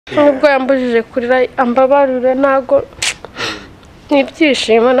nubwo yambujije kurira ambabarure ntago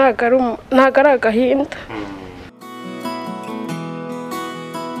ibyishimo ntago ari agahinda.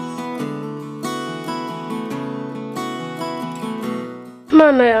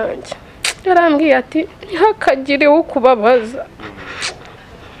 Mana yanjye yarambwiye ati ntihakagire ukubabaza.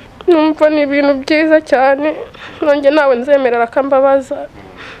 Numva ni ibintu byiza cyane, nanjye nawe nzemerera akambabaza,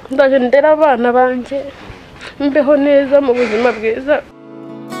 ndaje ndera abana banjye mbeho neza mu buzima bwiza.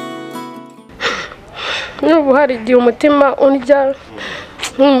 N'ubu hari igihe umutima undya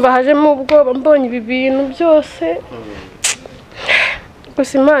nkumva hajemo ubwoba mbonye ibi bintu byose,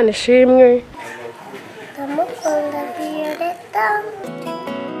 gusa Imana ishimwe. Ndamukunda Violeta,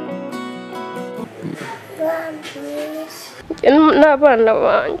 n'abana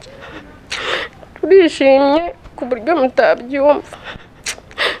banjye turishimye ku buryo mutabyumva,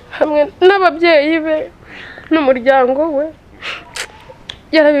 hamwe n'ababyeyi be n'umuryango we.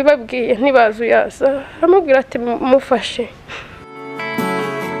 Yarabibabwiye ntibazuyaza, amubwira ati mufashe.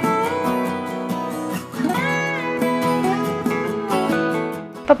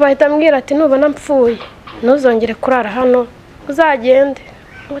 Papa ahita ambwira ati nubona mpfuye ntuzongere kurara hano, uzagende.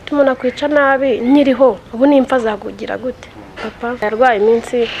 Ngo umuntu akwica nabi nkiriho, ubu nimfa azakugira gute? Papa yarwaye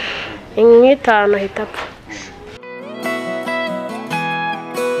iminsi 5 ahita apfa.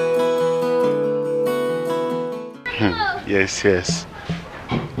 Yes.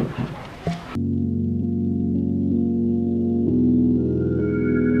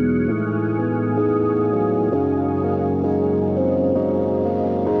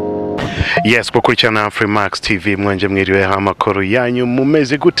 Yes, gukurikirana Afrimax TV mwanje mwiriwe amakuru yanyu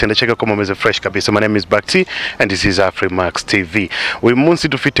mumeze gute? Ndacheka ko mumeze fresh kabisa. My name is Bakti and this is Afrimax TV. Uyu munsi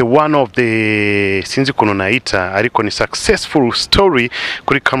dufite one of the sinzi kuno naita ariko ni successful story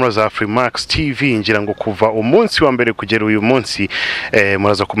kuri camera za Afrimax TV. Ngira ngo kuva umunsi wa mbere kugera uyu munsi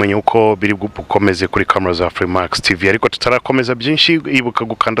muraza kumenya uko biri gukomeze kuri camera za Afrimax TV. Ariko tutarakomeza byinshi, ibuka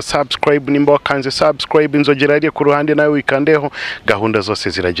gukanda subscribe nimba wakanze subscribe, inzogera iri ku ruhande nawe wikandeho, gahunda zose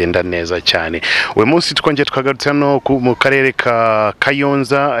ziragenda neza cyane. Uyu munsi twongeye twagarutse hano mu karere ka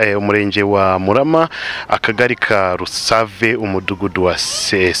Kayonza, umurenge wa Murama, akagari ka Rusave, umudugudu wa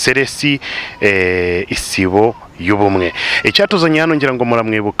Seresi, isibo y'ubumwe. Icyatuzanye hano ngira ngo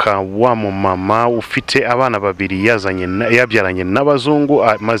muramwibuka wa mama ufite abana babiri yabyaranye nabazungu,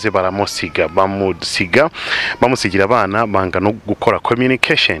 maze baramusiga bamusigira abana, banga no gukora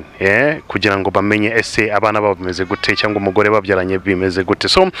communication kugira ngo bamenye ese abana babo bimeze gute cyangwa umugore babyaranye bimeze gute.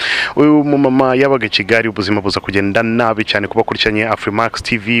 So uyu mama yabaga Kigali, ubuzima buza kugenda nabi cyane. Kubakurikiranye Afrimax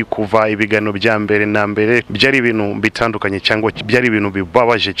TV kuva ibiganiro bya mbere na mbere, byari ibintu bitandukanye cyangwa byari ibintu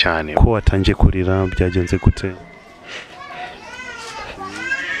bibabaje cyane. Ko watangiye kurira byagenze gute?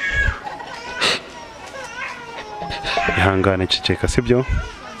 Ihangane ceceka sibyo,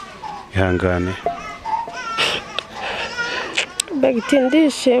 ihangane. Bagiti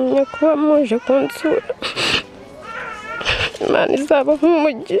ndishimye kuba muje kunsura, Imana izaba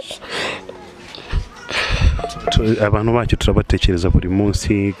nk'umugisha. Abantu bacu turabatekereza buri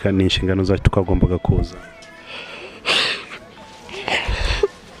munsi kandi inshingano zacu twagombaga kuza.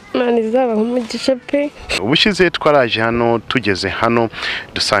 Imana izaba nk'umugisha pe. Ubushize twaraje hano, tugeze hano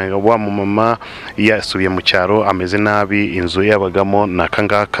dusanga wa mama yasubiye mu cyaro, ameze nabi, inzu yabagamo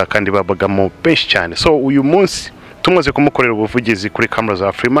nakangaka kandi babagamo benshi cyane. So uyu munsi tumaze kumukorera ubuvugizi kuri camera za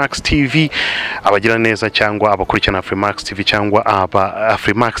Afrimax TV, abagira neza cyangwa abakurikirana Afrimax TV cyangwa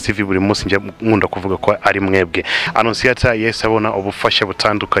Afrimax TV buri munsi njya nkunda kuvuga ko ari mwebwe. Annonciata yese abona ubufasha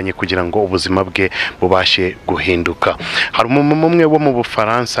butandukanye kugira ngo ubuzima bwe bubashe guhinduka. Hari umumama umwe wo mu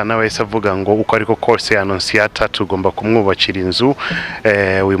Bufaransa nawe yese avuga ngo uko ariko kose Annonciata tugomba kumwubakira inzu.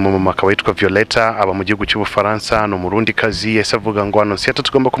 Uyu mumama akaba yitwa Violeta, aba mu gihugu cy'Ubufaransa, no murundi kazi. Yese avuga ngo Annonciata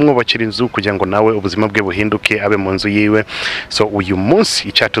tugomba kumwubakira inzu kugira ngo nawe ubuzima bwe buhinduke, abe mu nzu yiwe. So uyu munsi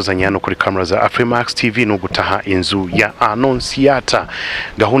icyatuzanye hano kuri camera za Afrimax TV no gutaha inzu ya Annonciata.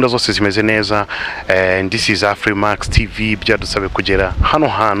 Gahunda zose zimeze neza, and this is Afrimax TV. Byadusabe kugera hano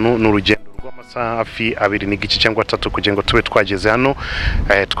hantu n'urugendo rw'amasaha hafi 2 n'igice cyangwa 3 kugira ngo tube twageze hano.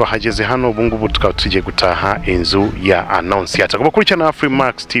 Twahageze hano ubu ngubu tukaba tugiye gutaha inzu ya Annonciata. Kubakurikirana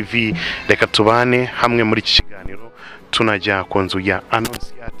Afrimax TV, reka tubane hamwe muri iki kiganiro tunajya ku nzu ya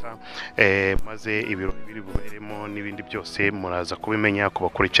Annonciata, maze ibiro biri buberemo n'ibindi byose muraza kubimenya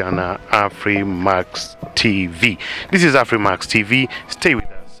kubakurikirana Afrimax TV. This is Afrimax TV. Stay with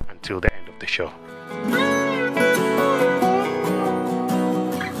us until the end of the show.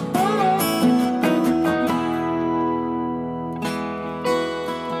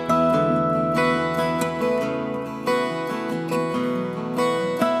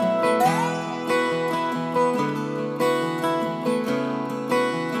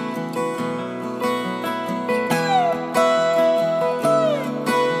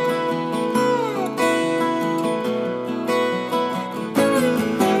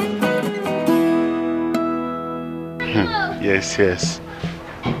 yes.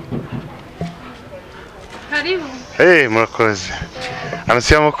 Karibu. Murakoze.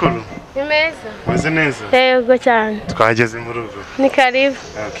 Annonciata makuru. Ni meza. Meze neza? Yego cyane. Twageze mu rugo. Ni karibu.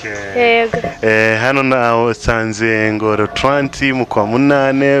 Okay. Yego. Hano naho sanze ngoro 20 mu kwa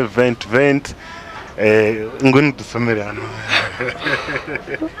munane 2020. Ngo nidusomere hano.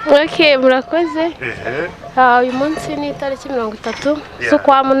 Okay, murakoze. Uyu munsi ni itariki 30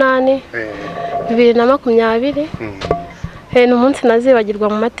 z'ukwa munani 2020. Ni umunsi nazibagirwa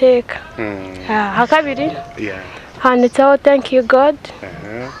mu mateka. Hakabiri handitseho thank you God.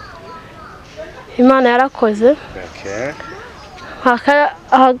 Imana yarakoze.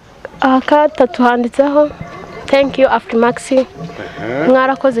 Hakatatu handitseho thank you Afrimax.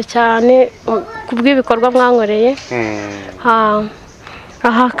 Mwarakoze cyane kubw'ibikorwa mwankoreye.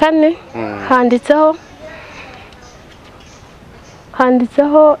 Kane handitseho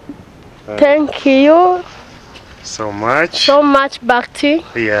thank you so much Bakti.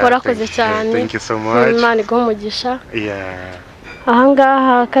 Warakoze cyane. Thank you so much. Imana iguhe umugisha.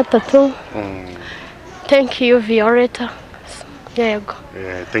 Ahangaha gatatu thank you Violeta. Yego.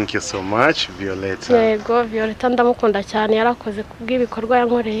 Thank you so much Violeta. Yego, Violeta ndamukunda cyane, yarakoze kubw'ibikorwa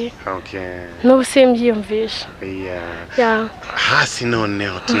yankoreye. Okay. N'ubu simbyiyumvisha. Hasi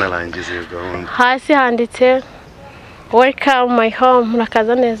noneho tunarangiza gahunda. Hasi handitse welcome my home.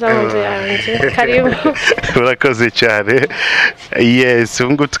 Murakaza neza mu nzu yanjye. Karibu. Murakoze cyane. Yes,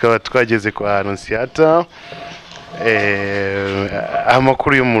 ubu tukaba twageze kwa Annonciata.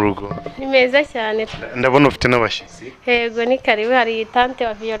 Amakuru yo mu rugo ni meza cyane. Ndabona ufite n'abashyitsi. Yego, ni karibu. Hari tante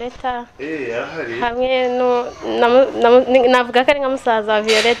wa Violeta. Ahari. Hamwe navuga ko ari nka musaza wa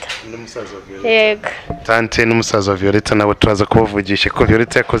Violeta. N'umusaza wa Violeta. Yego. Tante n'umusaza wa Violeta nabo turaza kubavugisha ko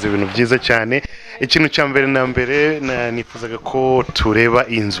Violeta yakoze ibintu byiza cyane. Ikintu cya mbere na mbere nifuzaga ko tureba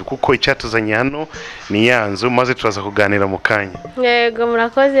inzu kuko icyatuzanye hano ni ya nzu, maze turaza kuganira mu kanya. Yego,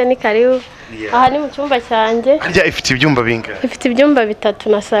 murakoze, ni karibu. Aha ni mu cyumba cyanjye. Harya ifite ibyumba bingahe? Ifite ibyumba 3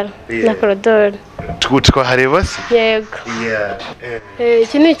 na salo na koridoro. Twahareba se? Yego.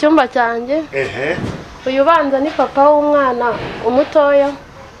 Iki ni icyumba cyanjye. Uyu banza ni papa w'umwana umutoya.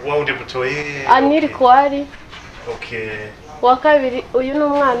 Wundi mutoya. Aniri kwari. Okay. Wa kabiri uyu ni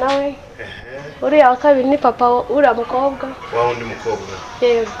umwana we. Uriya wa kabiri ni papa uriya mukobwa. Wundi mukobwa.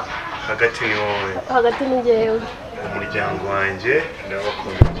 Yego. Hagati ni wowe. Hagati ni njyewe. Umuryango wanjye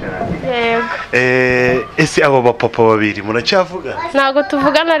ndabakunda cyane. Yego. Ese abo bapapa babiri muracyavuga? Ntago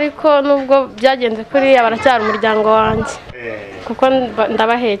tuvugana, ariko nubwo byagenze kuri baracyari umuryango wanjye. Kuko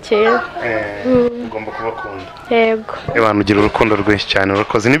ndabahekeye. Ugomba kubakunda. Yego. Abantu ugira urukundo rwinshi cyane,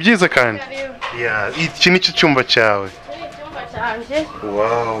 urakoze. Ni byiza kandi. Iki ni cyo cyumba cyawe. Cyanjye.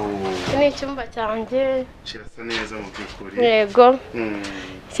 Wow. Iki ni icyumba cyanjye. Kirasa neza mu by'ukuri. Yego.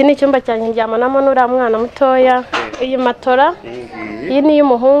 Iki ni icyumba cyanjye njyamanamo n'uriya mwana mutoya. Iyi matora. Iyi ni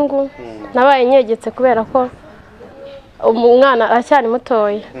iy'umuhungu. Nabaye nyegetse kubera ko umwana aracyari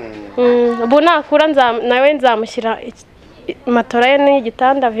mutoya. Ubu nakura nawe nzamushyira matora ye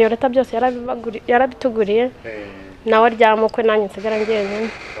n'igitanda Violeta byose yarabituguriye. Nawe aryamukwe nanjye nsigara njyenyine.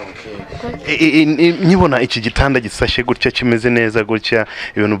 Nyibona iki gitanda gisashe gutya kimeze neza gutya,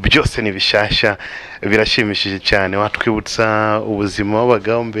 ibintu byose ni bishyashya, birashimishije cyane. Watwibutsa ubuzima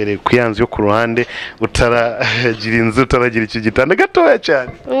wabagaho mbere ku yanzu yo ku ruhande, utaragira inzu, utaragira iki gitanda gatoya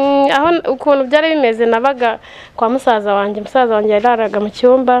cyane. Aho ukuntu byari bimeze, nabaga kwa musaza wanjye. Musaza wanjye yararaga mu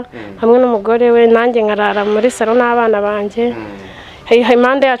cyumba hamwe n'umugore we, nanjye nkarara muri salo n'abana banjye.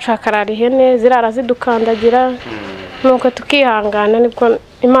 Impande yacu hakarara ihene zirara zidukandagira, nuko tukihangana. Nibwo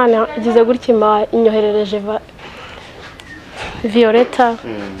Imana igize gutya inyoherereje Violeta.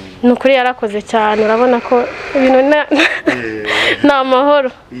 Nukuri yarakoze cyane, urabona ko ibintu ni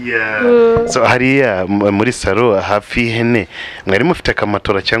amahoro. So hariya muri salo hafi y'ihene mwari mufite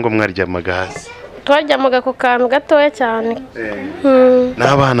akamatora cyangwa mwaryamaga hasi? Twaryamaga ku kantu gatoya cyane.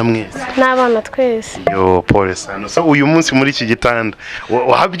 N'abana mwese? N'abana twese. Yo, pole sana. So uyu munsi muri iki gitanda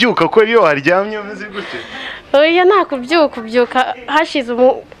wabyuka ko iyo waryamye umeze gute? Oya, nta kubyuka hashize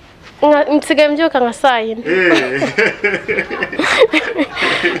nsigaye mbyuka nka saa yine.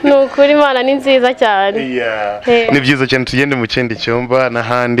 Nukuri Imana ni nziza cyane. Ni byiza cyane. Tugende mu kindi cyumba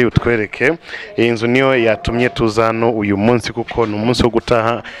n'ahandi utwereke. Iyi nzu niyo yatumye tuza hano uyu munsi kuko ni umunsi wo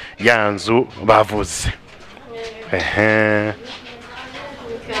gutaha ya nzu bavuze.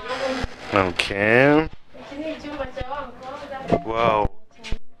 Okay. Wow.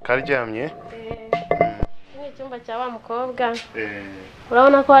 Karyamye? Ni icyumba cya wa mukobwa.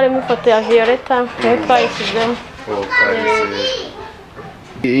 Urabona ko harimo ifoto ya Violeta twayishyizemo.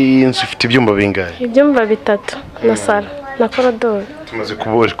 Iyi nzu ifite ibyumba bingahe? Ibyumba 3 na salo na koridoro. Tumaze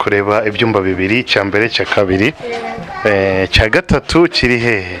kureba ibyumba 2, cya mbere cya kabiri. cya gatatu kiri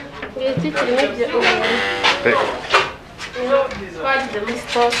hehe? iki kiri n'ibyo twagize muri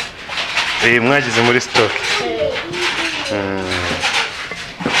stock. Mwagize muri stock.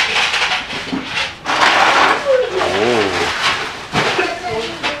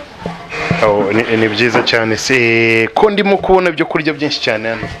 Ni byiza cyane se ko ndimo kubona ibyo kurya byinshi cyane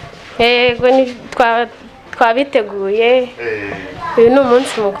hano. Yego ni twabiteguye. Uyu ni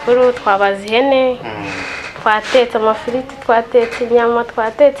umunsi mukuru, twabaza ihene, twatetse amafiriti, twatetse inyama,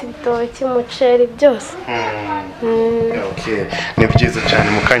 twatetse ibitoki, umuceri byose. Ni byiza cyane.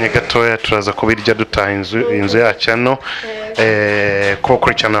 Mu kanya gatoya turaza kubirya dutaha inzu yacu hano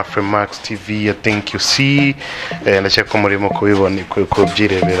kuri channel Afrimax TV ya Thank You See. Ndashaka ko murimo kubibona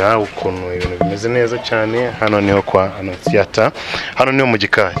kubyirebera ukuntu ibintu bimeze neza cyane. Hano niho kwa Annonciata, hano niho mu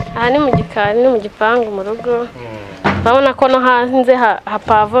gikari. Aha ni mu gikari, ni mu gipangu mu rugo. Urabona ko no hanze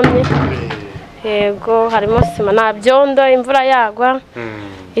hapavomye. Yego harimo sima, nta byondo, imvura yagwa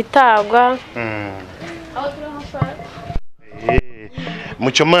itagwa.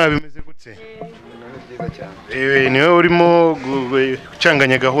 Mucyoma bimeze gute? Niwe urimo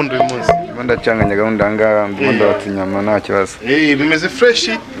gucanganya gahunda uyu munsi? Ndacanganya gahunda ngaha, ndimo batinyama nta kibazo. Bimeze fresh?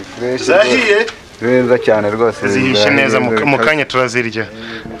 Zahiye? Neza cyane rwose. Zihishe neza mu kanya turazirya.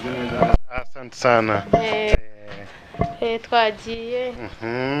 Asante sana. Twagiye.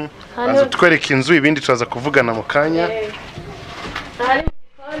 Hano twereka inzu, ibindi turaza kuvugana mu kanya. Hari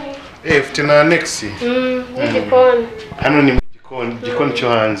igikoni. Ufite na annex? Igikoni. Hano ni mu igikoni cyo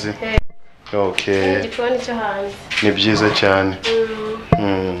hanze. Igikoni cyo hanze. Ni byiza cyane.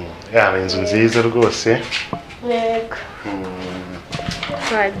 Inzu nziza rwose. Yego.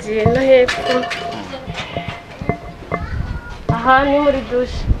 Twagiye no hepfo. Aha ni muri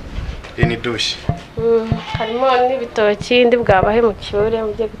dushe. Ni dushe. Harimo n'ibitoki ndi bwabahe mu cyure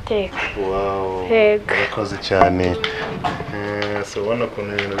mujye guteka. Wow. Yego. Urakoze cyane. So ubona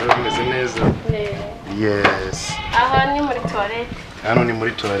ukuntu ibintu bimeze neza. Yes. Aha ni muri toilette. Hano ni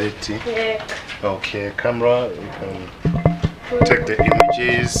muri toilette. Yego. Camera, you can take the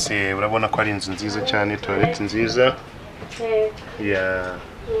images. Urabona ko ari inzu nziza cyane, toilette nziza. Yeah.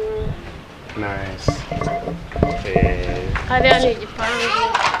 Nice. Hariya ni igipangu.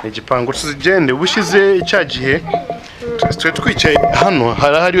 Igipangu tugende ubushize icya gihe twe twicaye hano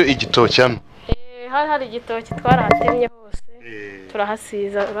hariyo igitoki hano. Hari igitoki twarahatemye hose.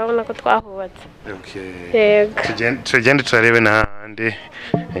 Turahasiza, urabona ko twahubatse. Yego. Tugende turarebe n'ahandi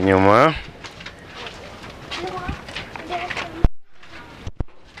inyuma.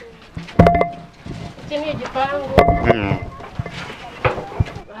 Iki ni igipangu.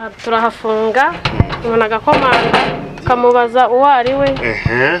 Turahafunga, umuntu agakomanga, tukamubaza uwo ari we,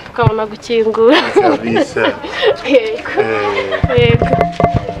 tukabona gukingura. Yego. Yego.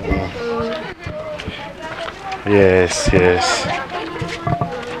 Yes.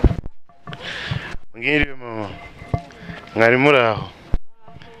 Ngiriwe mama. Mwari muri aho.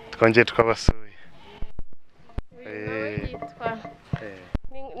 Twongeye twabasuye. Witwa.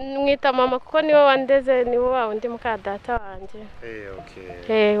 Mwita mama kuko niwe wandeze, niwe wawe ndi muka data wanje.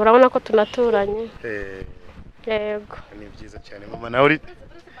 Urabona ko tunaturanye. Yego. Ni byiza cyane mama nawe uri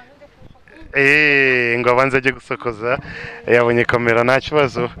ngo abanze ajye gusokoza yabonye kamera nta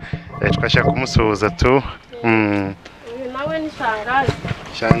kibazo twashaka kumusuhuza tu. Nawe ni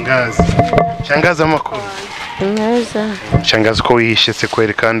shangazi. Shangazi amakuru. Neza. Shangazi ko wihishe se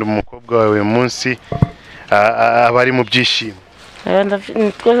kweri kandi umukobwa wawe uyu munsi abari mu byishimo.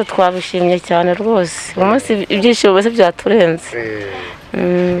 Twese twabishimye cyane rwose. Umunsi ibyishimo bose byaturenze.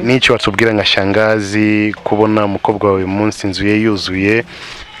 N'icyo watubwira nka shangazi kubona umukobwa wawe uyu munsi inzu ye yuzuye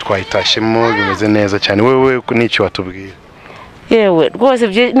twayitashemo bimeze neza cyane, wewe n'icyo watubwira? Yewe rwose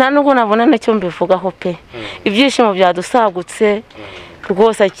nta nubwo nabona nacyo mbivugaho pe. Ibyishimo byadusagutse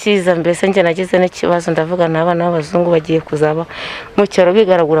rwose akiza, mbese nge nagize n'ikibazo ndavuga n'abana b'abazungu bagiye kuzaba mucyaro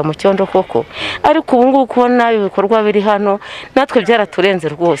bigaragura mu cyondo koko, ariko ubu ngubu kubona ibikorwa biri hano natwe byaraturenze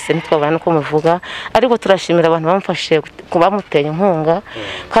rwose ntitwabana uko muvuga, ariko turashimira abantu bamfashe kubamuteye inkunga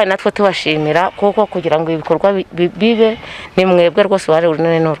kandi natwe tubashimira kuko kugira ngo ibikorwa bibe ni mwebwe rwose bari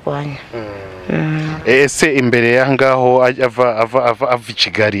urunene n'urwanya. Ese imbere y'ahangaho ava i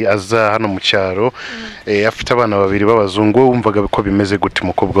Kigali aza hano mu cyaro afite abana babiri b'abazungu, wumvaga ko bimeze gute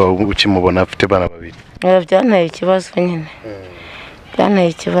umukobwa wawe ukimubona afite abana babiri? Byanteye ikibazo nyine. Byanteye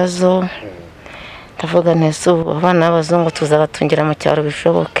ikibazo. Ndavuga nese ubu abana b'abazungu tuzabatungira mu cyaro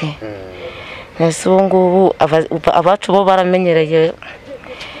bishoboke. Nese ubu ngubu abacu bo baramenyereye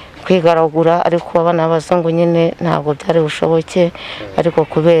kwigaragura, ariko abana b'abazungu nyine ntabwo byari bushoboke, ariko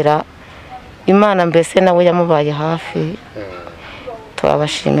kubera Imana mbese nawe yamubaye hafi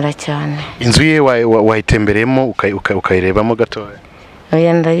turabashimira cyane. inzu ye wayitembereyemo ukayirebamo gatoya?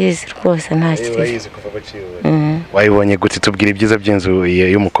 Oya ndayizi rwose nta kibazo. Wayibonye gute? Tubwira ibyiza by'inzu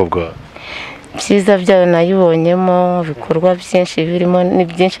y'umukobwa wawe. Byiza byayo nayibonyemo, ibikorwa byinshi birimo ni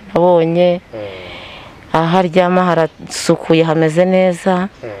byinshi nabonye. Aha aryama harasukuye hameze neza,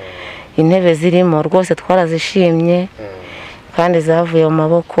 intebe zirimo rwose twarazishimye kandi zavuye mu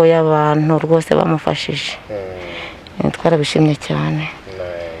maboko y'abantu rwose bamufashije, twarabishimye cyane.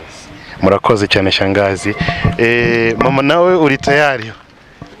 Murakoze cyane shangazi. Mama nawe uri tayari?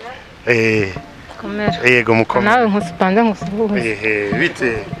 Yego mukobwa. Nawe nkusipanze nkusuhuze.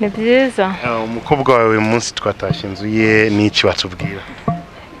 Bite? Ni byiza. Umukobwa wawe uyu munsi twatashye inzu ye, n'iki batubwira?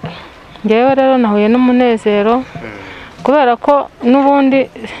 Ngewe rero nahuye n'umunezero kubera ko n'ubundi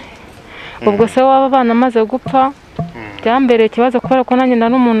ubwo se waba abana amaze gupfa byambereye ikibazo kubera ko nanjye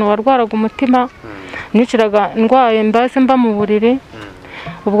nari umuntu warwaraga umutima, niciraga ndwaye mbase mba mu buriri.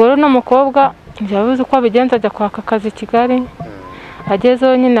 Ubwo rero n'umukobwa yabuze uko abigenza ajya kwaka akazi i Kigali,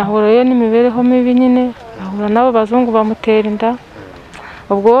 agezeho nyine ahurayo n'imibereho mibi, nyine ahura n'abo bazungu bamutera inda.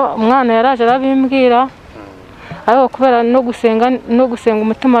 Ubwo umwana yaraje arabimbwira, ariko kubera no gusenga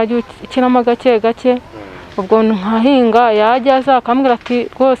umutima wagiye ukinamo gake gake, ubwo nkahinga yajya aza akambwira ati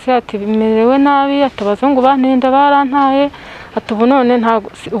rwose ati bimerewe nabi, ati abazungu bantinda barantaye, ati ubu none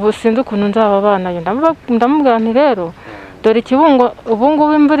ubu sinzi ukuntu nzaba abana. Ndamubwira nti rero dore ikibungo ubu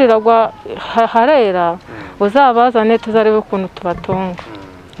ngubu imvura iragwa harera, uzabazane tuzarebe ukuntu tubatunga.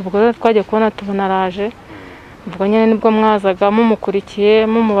 Ubwo rero twagiye kubona tubona araje, ubwo nyine nibwo mwazaga mumukurikiye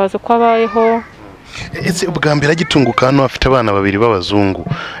mumubaza uko abayeho. Ese ubwa mbere agitunguka hano afite abana babiri b'abazungu,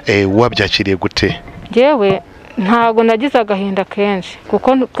 wabyakiriye gute? Jewe ntago nagize agahinda kenshi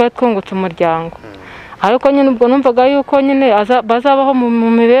kuko twari twungutse umuryango, ariko nyine ubwo numvaga yuko nyine bazabaho mu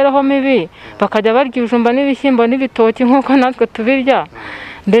mibereho mibi, bakajya barya ibijumba n'ibishyimbo n'ibitoki nk'uko natwe tubirya.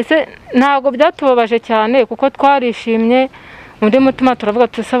 Mbese ntago byatubabaje cyane kuko twarishimye, undi mutima turavuga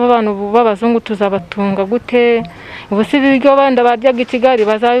tusaba abantu b'abazungu tuzabatunga gute, ubu si ibiryo benda baryaga i Kigali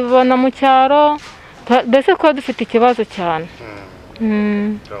bazabibona mu cyaro. Mbese ko dufite ikibazo cyane.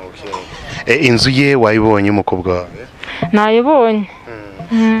 Inzu ye wayibonye umukobwa wawe? Nayibonye.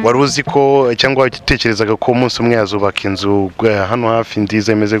 Wari uzi ko cyangwa utekerezaga ko umunsi umwe yazubaka inzu hano hafi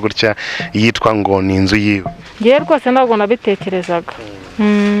nziza imeze gutya yitwa ngo ni inzu yiwe? Ngiye rwose ntabwo nabitekerezaga.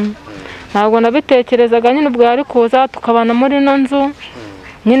 Ntabwo nabitekerezaga, nyine ubwo yari kuza tukabana muri ino nzu,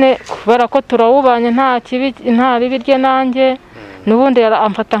 nyine kubera ko turawubanye nta ribi rye nanjye, n'ubundi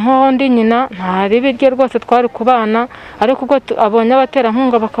amfata nk'aho ndi nyina, nta ribi rye rwose twari kubana, ariko ubwo abonye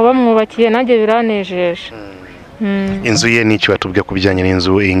abaterankunga bakaba bamwubakiye nanjye biranejeje. Inzu ye n'iki watubwiye ku bijyanye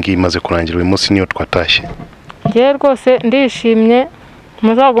n'inzu iyi ngiyi imaze kurangira uyu munsi niyo twatashye? Ngewe rwose ndishimye,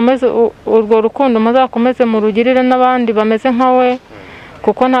 muzakomeze urwo rukundo muzakomeze murugirire n'abandi bameze nkawe,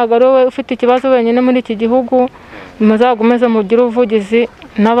 kuko ntabwo ari wowe ufite ikibazo wenyine muri iki gihugu. Muzakomeze mugire ubuvugizi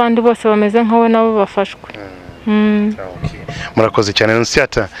n'abandi bose bameze nkawe nabo bafashwe. Murakoze cyane.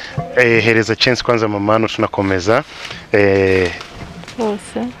 Annonciata, hereza chance kwanza mama hano tunakomeza.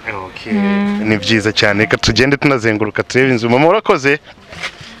 Ni byiza cyane, reka tugende tunazenguruka turebe inzu. Mama urakoze?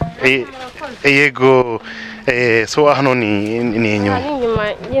 Yego. So hano ni inyuma? Ni inyuma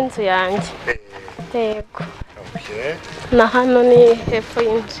y'inzu yanjye. Yego. Na hano ni hepfo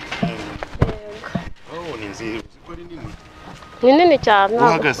y'inzu. Yego. Ni nziza ko ari nini? Ni nini cyane.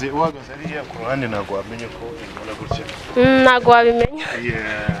 Uhagaze ariya ku ruhande ntabwo wamenye ko ibona gutya? Ntabwo wabimenya.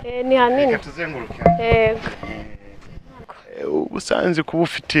 Ni hanini. Reka tuzenguruke. Yego. Ubusanzwe kuba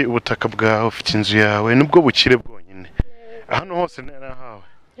ufite ubutaka bwawe, ufite inzu yawe nubwo bukire bwonyine. Hano hose narahawe?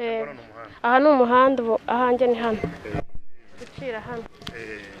 Aha ni umuhanda, ahanjye ni hano. Gucira hano.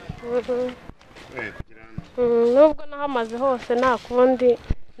 Nubwo nahamaze hose nta kundi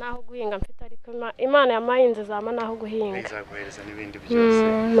naho guhinga mfite, ariko Imana yamaye inzu zama naho guhinga. Izaguhereza n'ibindi byose.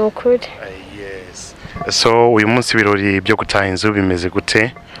 Ni ukuri. Yes. So uyu munsi ibirori byo gutaha inzu bimeze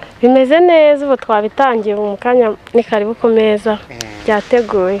gute? Bimeze neza, ubu twabitangiye mu kanya, ni karibu ku meza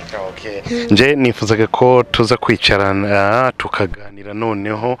byateguye. Nje nifuzaga ko tuza kwicarana tukaganira,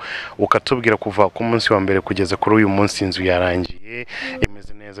 noneho ukatubwira kuva ku munsi wa mbere kugeza kuri uyu munsi inzu yarangiye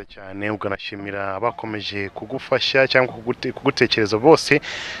imeze neza cyane, uganashimira abakomeje kugufasha cyangwa kugutekereza bose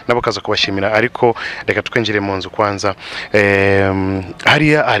nabakaza kubashimira. Ariko reka twinjire mu nzu kwanza.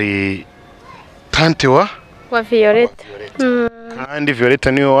 Hariya ari tante wa Violeta. Kandi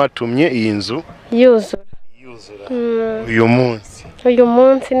Violeta niwe watumye iyi nzu yuzura. Uyu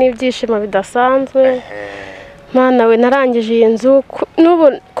munsi ni ibyishimo bidasanzwe. Mana we, narangije iyi nzu,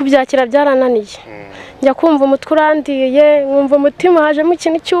 n'ubu kubyakira byarananiye. Njya kumva umutwe urandiye, nkumva umutima hajemo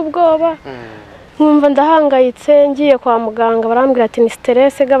ikintu cy'ubwoba, nkumva ndahangayitse ngiye kwa muganga barambwira ati ni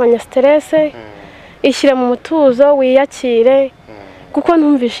stress, gabanya stress, ishyire mu mutuzo wiyakire kuko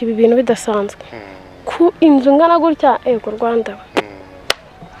ntumvisha ibi bintu bidasanzwe ku inzu ngana gutya ego Rwanda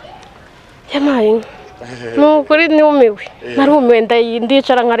yamaye nukuri numiwe narumiwe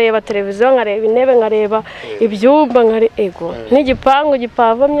ndicara nkareba televiziyo nkareba intebe nkareba ibyumba ego n'igipangu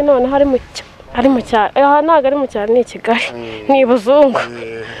gipavamye none ari mu cyaro aha ntago ari mu cyaro ni Kigali ni buzungu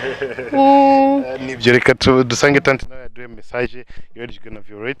nibyo reka dusange tante nawe yaduhe message yoherejwe na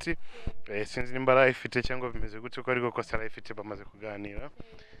Violette sinzi nimba ifite cyangwa bimeze gute ko ariko ko sara ifite bamaze kuganira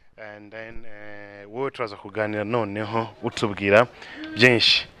and then wowe turaza kuganira noneho utubwira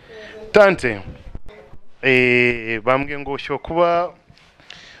byinshi tante bambwiye ngo ushobora kuba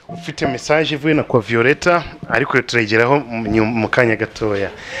ufite message ivuye na kwa Violette ariko turageraho mu kanya gatoya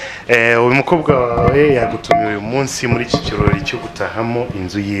uyu mukobwa wawe yagutumiye uyu munsi muri iki kirori cyo gutahamo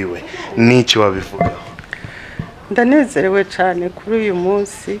inzu yiwe n'iki wabivugaho? Ndanezerewe cyane kuri uyu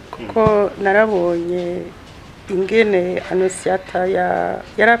munsi kuko narabonye ingene Annonciata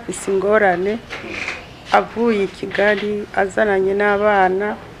yarafise ingorane avuye i Kigali azananye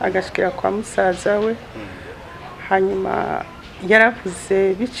n'abana agashikira kwa musaza we hanyuma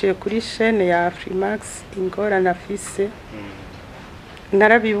yaravuze biciye kuri chaîne ya Afrimax ingorane afise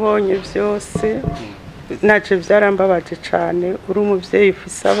narabibonye byose naje byarambabaje cyane uri umubyeyi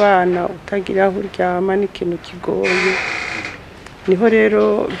ufise abana utagira aho uryama n'ikintu kigoye niho rero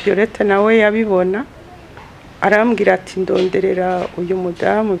Violette nawe yabibona arambwira ati ndonderera uyu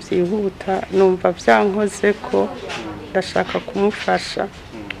mudamu byihuta numva byankoze ko ndashaka kumufasha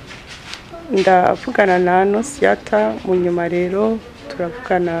ndavugana na Annonciata mu nyuma rero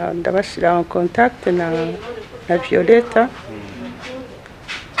turavugana ndabashira en contact na Violette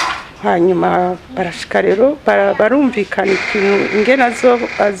hanyuma barashika rero barumvikana ikintu ingene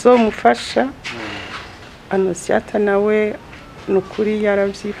azomufasha Annonciata nawe nukuri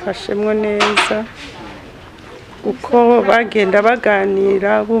yarabyifashemwo neza uko bagenda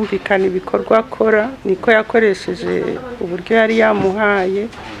baganira bumvikana ibikorwa akora niko yakoresheje uburyo yari yamuhaye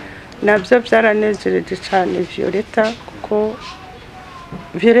nabyo byaranejereje cyane Violette kuko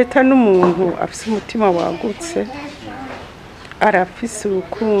Violette n'umuntu afite umutima wagutse arafise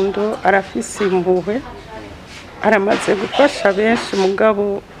urukundo arafise impuhwe aramaze gufasha benshi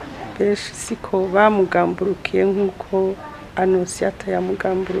mugabo benshi siko bamugamburukiye nk'uko Annonciata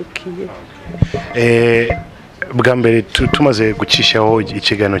yamugamburukiye. Bwa mbere tumaze gucishaho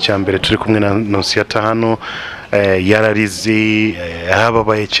ikiganiro cya mbere turi kumwe na Annonciata hano yararize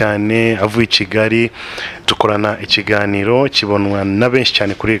ababaye cyane avuye i Kigali dukorana ikiganiro kibonwa na benshi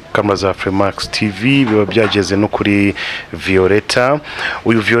cyane kuri kamera za Afrimax TV biba byageze no kuri Violette.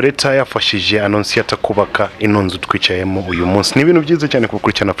 Uyu Violette yafashije Annonciata kubaka inzu twicayemo uyu munsi ni ibintu byiza cyane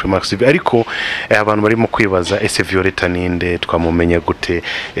kukurikirana Afrimax TV ariko abantu barimo kwibaza ese Violette ninde twamumenya gute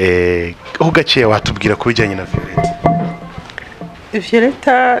aho gaciye watubwira kubijyanye na Violette?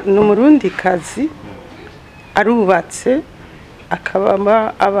 Violette ni umurundi kazi arubatse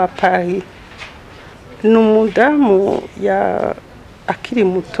akabama abapari n'umudamu akiri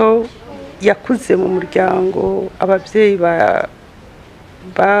muto yakuze mu muryango ababyeyi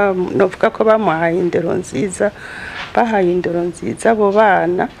novuga ko bamuhaye indero nziza bahaye indero nziza abo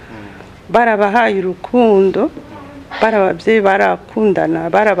bana barabahaye urukundo barababyeyi barakundana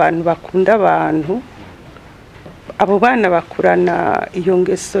barabantu bakunda abantu abo bana bakurana iyo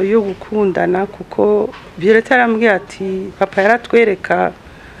ngeso yo gukundana kuko Violette arambwira ati papa yaratwereka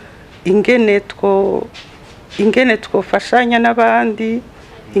ingene twofashanya n'abandi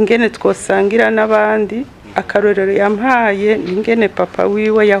ingene twosangira n'abandi akarorero yampaye ingene papa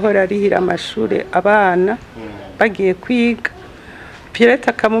wiwe yahora arihira amashuri abana bagiye kwiga Violette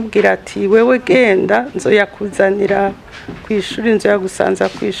akamubwira ati wewe genda nzoyakuzanira ku ishuri nzoyagusanza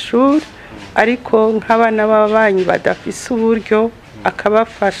ku ishuri ariko nk'abana b'abanyi badafise uburyo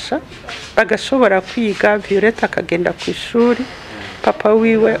akabafasha bagashobora kwiga Violette akagenda ku ishuri papa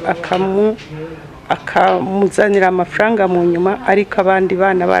wiwe akamuzanira amafaranga mu nyuma ariko abandi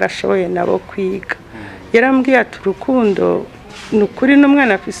bana barashoboye nabo kwiga yarambwiye ati urukundo nukuri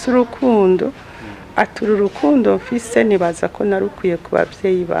n'umwana afise urukundo atura urukundo mfise nibaza ko narukwiye ku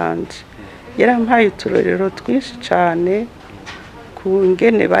babyeyi banje yarampaye uturorero twinshi cyane ku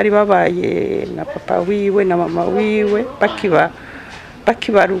ngene bari babaye na papa wiwe na mama wiwe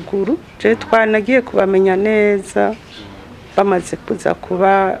bakiba ruguru je twanagiye kubamenya neza bamaze kuza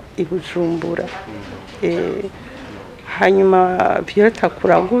kuba i Bujumbura hanyuma Violette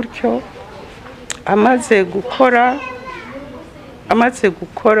akura gutyo amaze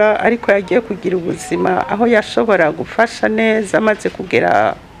gukora ariko yagiye kugira ubuzima aho yashobora gufasha neza amaze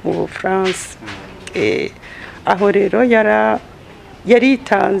kugera mu Bufaransa aho rero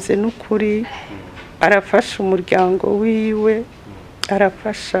yaritanze n'ukuri, arafasha umuryango wiwe,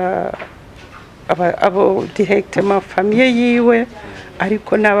 arafasha abo directement famiye yiwe,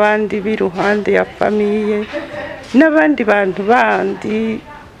 ariko n'abandi biruhande ya famiye n'abandi bantu bandi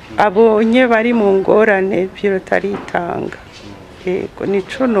abonye bari mu ngorane Violeta aritanga. Yego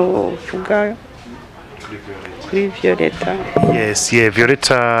nico no vuga kuri Violeta. Yes,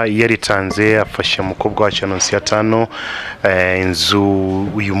 Violeta yaritanze afasha umukobwa wacu Annonciata inzu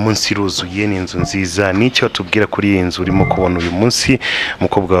uyu munsi iruzuye, ni inzu nziza. Nicyo tubwira kuri iyi nzu urimo kubona uyu munsi,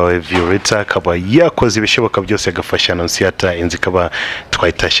 umukobwa wa Violeta akaba yakoze ibishoboka byose agafasha Annonciata, inzu ikaba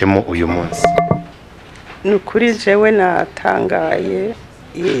twayitashemo uyu munsi. Nukuri jewe natangaye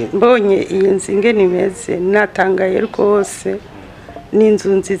mbonye iyi nzu ingene imeze, natangaye rwose. Ni inzu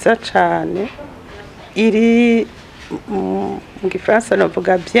nziza cyane, iri mu Gifaransa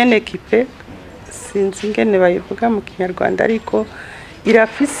navuga bien équipée, sinzi ingene bayivuga mu Kinyarwanda, ariko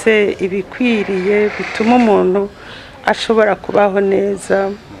irafise ibikwiriye bituma umuntu ashobora kubaho neza.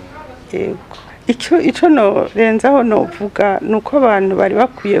 Yego, icyo no renzaho novuga nuko abantu bari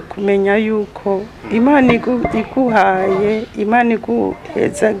bakwiye kumenya yuko Imana iguhaye, Imana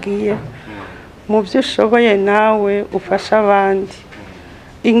iguhezagiye mu byo ushoboye nawe ufasha abandi.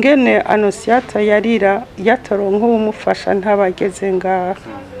 Ingene Annonciata yarira yatoronka umufasha ntabageze ngaha.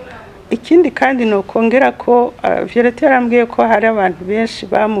 Ikindi kandi no kongera ko Violeta yarambwiye ko hari abantu benshi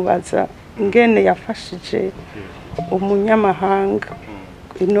bamubaza ingene yafashije umunyamahanga.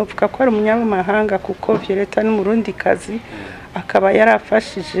 Inovuga ko ari umunyamahanga kuko Violeta n'umurundi kazi, akaba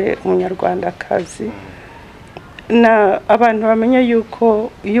yarafashije umunyarwandakazi. Na abantu bamenye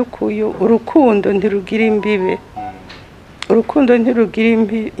yuko urukundo ntirugira imbibe, urukundo ntirugira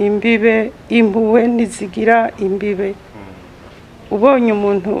imbibe, impuhwe ntizigira imbibe. Ubonye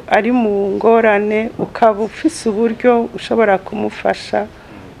umuntu ari mu ngorane ukaba ufise uburyo ushobora kumufasha,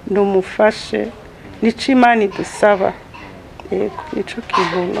 numufashe. Nico Imana idusaba. Yego, nico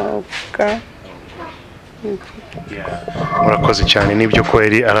kintu navuga. Murakoze cyane, nibyo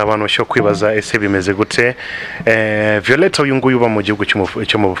kweri ari abantu cyo kwibaza ese bimeze gute. Violeta uyu nguyu uba mu gihugu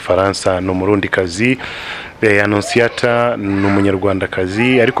cyo mu Bufaransa, no murundi kazi. Annonciata ni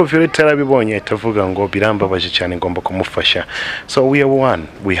umunyarwandakazi, ariko Violeta yarabibonye itavuga ngo birambabaje cyane ngomba kumufasha. So we are one,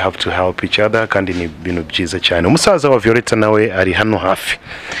 we have to help each other, kandi ni ibintu byiza cyane. Umusaza wa Violeta nawe ari hano hafi,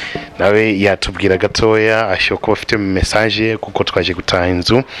 nawe yatubwira gatoya, ashobora kuba afite message kuko twaje gutaha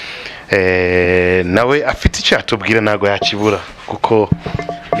inzu. Nawe afite icyo atubwira ntago yakibura kuko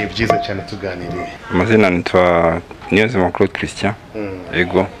ni byiza cyane tuganiriye. Amazina nitwa Claude Christian.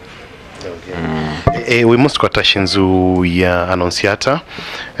 Yego. Uyu munsi twatashe inzu ya Annonciata,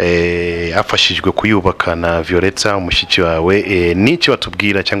 afashijwe kuyubaka na Violeta umushiki wawe. Nicyo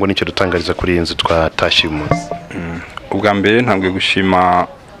batubwira cyangwa nicyo dutangariza kuri inzu twatashe uyu munsi? Ubwa mbere ntabwo gushima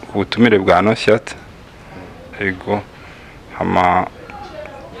ubutumire bwa Annonciata. Yego,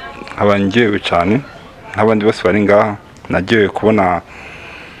 abangewe cyane nk'abandi bose bari ngaha, nagiye kubona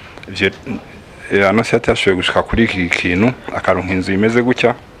Annonciata yashoboye gushika kuri iki kintu, akaronka inzu imeze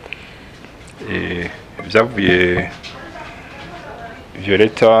gutya. Byavuye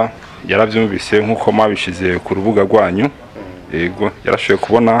Violeta yarabyumvise nkuko mabishize ku rubuga rwanyu. Yego, yarashoboye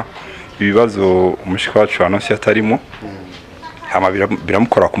kubona ibibazo umushiki wacu Annonciata arimo,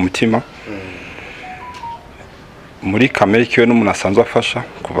 biramukora ku mutima. Muri kamere kiwe n'umuntu asanzwe afasha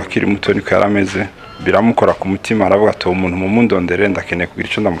kuva kiri muto niko yarameze, biramukora ku mutima. Aravuga ati umuntu mu mundondere ndakeneye kugira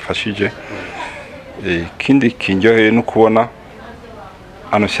icyo ndamufashije. Kindi kinjoheye no kubona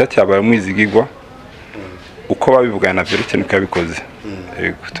Annonciata yabaye umwizigirwa, uko babivugana na Violeta niko yabikoze.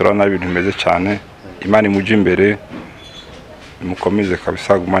 Turabona ibintu bimeze cyane. Imana imuje imbere, mukomeze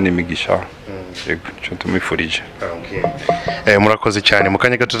kabisa gumana imigisha. Yego, cyo tumwifurije. Murakoze cyane.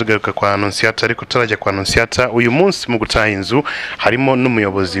 Mukanya gato tugaruka kwa Annonciata, ariko turajya kwa Annonciata uyu munsi mu gutaha inzu harimo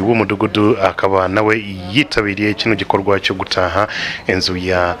n'umuyobozi w'umudugudu, akaba nawe yitabiriye kino gikorwa cyo gutaha inzu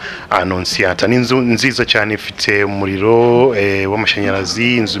ya Annonciata. Ni inzu nziza cyane, ifite umuriro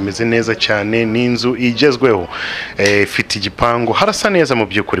w'amashanyarazi, inzu imeze neza cyane, ni inzu igezweho, ifite igipangu, harasa neza mu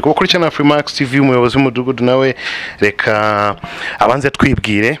by'ukuri. Kuko kuri cyane Afrimax TV umuyobozi w'umudugudu nawe reka abanze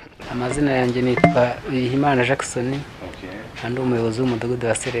twibwire. Amazina yanjye nitwa Ihimana Jackson, kandi umuyobozi w'umudugudu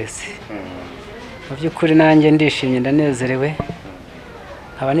wa Seresi. Mu by'ukuri nanjye ndishimye ndanezerewe,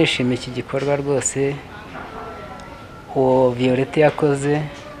 nkaba nishimiye iki gikorwa rwose uwo Violeta yakoze,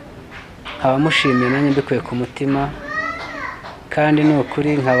 nkaba mushimiye nanjye mbikuye ku mutima, kandi ni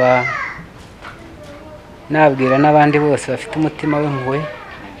ukuri nkaba nabwira n'abandi bose bafite umutima w'impuhwe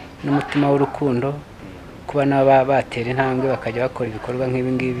n'umutima w'urukundo kuba naba batera intambwe bakajya bakora ibikorwa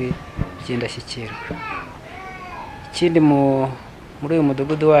nk'ibi ngibi by'indashyikirwa. Ikindi muri uyu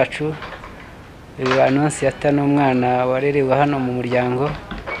mudugudu wacu Annonciata n'umwana warerewe hano mu muryango,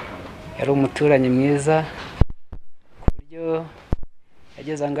 yari umuturanyi mwiza ku buryo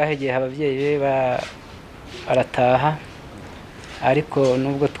yageze angahe igihe ababyeyi be arataha, ariko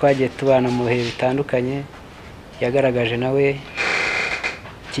nubwo twagiye tubana mu bihe bitandukanye yagaragaje nawe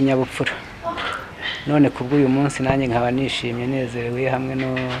kinyabupfura. None kubw'uyu munsi nanjye nkaba nishimye nezerewe hamwe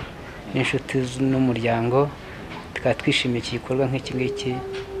n'inshuti n'umuryango, tukaba twishimiye iki gikorwa nk'iki ngiki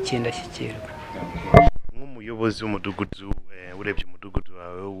cy'indashyikirwa. Nk'umuyobozi w'umudugudu urebye umudugudu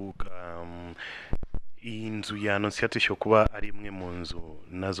wawe inzu ya Annonciata cyo kuba ari imwe mu nzu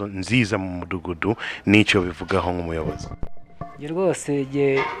nazo nziza mu mudugudu, n'icyo bivugaho nk'umuyobozi? Rwose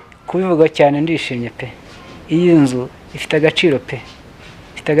kubivuga cyane ndishimye pe. Iyi nzu ifite agaciro pe,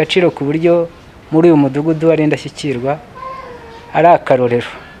 ifite agaciro ku buryo muri uyu mudugudu ari indashyikirwa, ari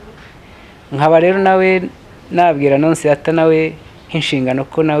akarorero. Nkaba rero nawe nabwira Annonciata nawe nk'inshingano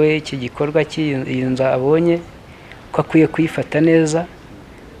ko nawe iki gikorwa cy'iyi nzu abonye ko akwiye kuyifata neza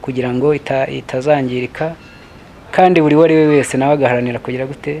kugira ngo itazangirika, kandi buri wari we wese nawe agaharanira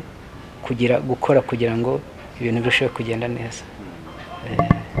gukora kugira ngo ibintu birusheho kugenda neza.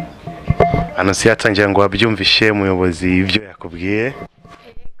 Annonciata ngira ngo wabyumvishe umuyobozi ibyo yakubwiye?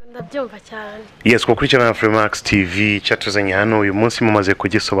 Ndabyumva cyane. Yes, kukurikirana Afrimax TV cyatuzanye hano uyu munsi mumaze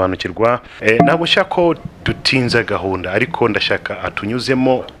kugisobanukirwa. Ntabwo nshaka dutinza gahunda, ariko ndashaka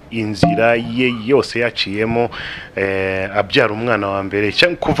atunyuzemo inzira ye yose yaciyemo abyara umwana wa mbere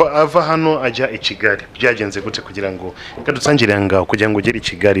kuva ava hano ajya i Kigali. Byagenze gute kugira ngo kadusangire ngaho kugira ngo ugere i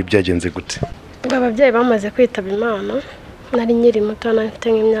Kigali, byagenze gute? Ababyeyi bamaze kwitaba Imana, nari nyiri muto, nafite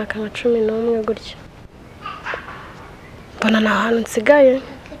nk'imyaka nka 11 gutyo. Mbona nta hantu nsigaye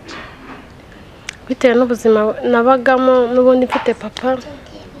bitewe n'ubuzima nabagamo, n'ubundi mfite papa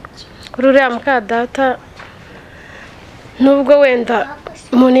kuri uriya muka data. Nubwo wenda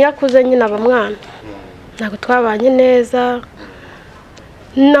umuntu yakuze nyine aba mwana, ntabwo twabanye neza,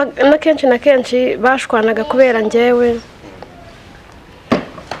 na kenshi bashwanaga kubera njyewe.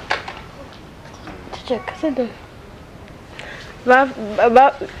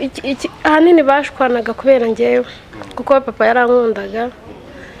 Ahanini bashwanaga kubera njyewe kuko papa yarankundaga,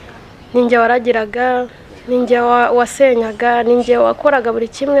 ninjye waragiraga, ninjye wasenyaga, ninjye wakoraga buri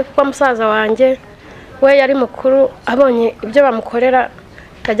kimwe, kuko musaza wanjye we yari mukuru, abonye ibyo bamukorera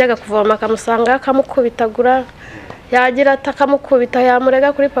kajyaga kuvoma akamusanga akamukubitagura, yagira atakamukubita,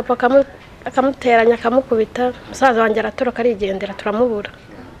 yamurega kuri papa akamuteranya akamukubita. Musaza wanjye aratoroka arigendera, turamubura.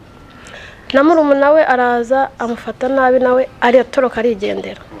 Na murumuna we araza amufata nabi, nawe aratoroka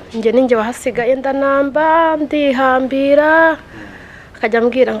arigendera. Ninjye wahasigaye, ndanamba ndihambira, akajya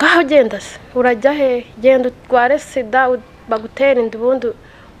ambwira ngaho genda se, urajya he, genda utware sida bagutera inda, ubundi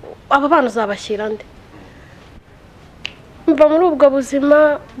abo bana uzabashyira nde? Mva muri ubwo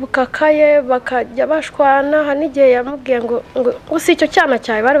buzima bukakaye, bakajya bashwana. Hari n'igihe yamubwiye ngo si icyo cyana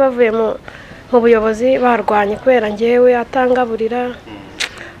cyawe, bari bavuye mu buyobozi barwanye kubera njyewe, atangaburira,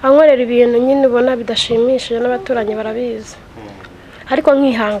 ankorera ibintu nyine ubona bidashimishije, n'abaturanyi barabizi, ariko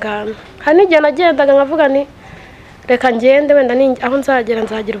nkihangana. Hari n'igihe nagendaga nkavuga ni reka ngende, wenda aho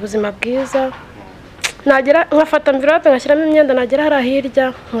nzagira ubuzima bwiza, nagera nkafata envelope ngashyiramo imyenda, nagera hariya hirya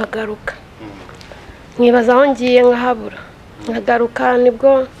nkagaruka, nkibaza aho ngiye nkahabura, nkagaruka.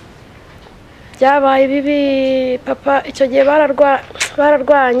 Nibwo byabaye bibi. Papa icyo gihe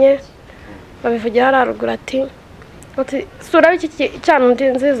bararwanye, babivugira hararugura ati sura iki cyane undi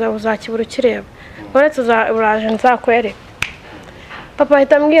nziza uzakibura ukireba, uretse uraje nzakwereka. Papa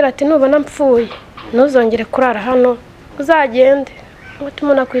ahita ambwira ati nubona mpfuye ntuzongere kurara hano, uzagende, ngo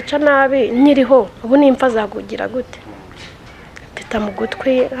umuntu akwica nabi nyiriho, ubu nimfa azagugira gute? Mpita mu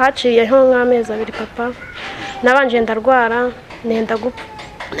gutwi. Haciyeho nk'amezi 2 papa nabanje ndarwara,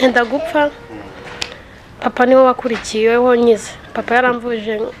 nenda gupfa. Papa niwe wakurikiyeho nyize. Papa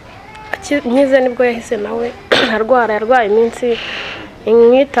yaramvuje nyize, nibwo yahise nawe arwara, yarwaye iminsi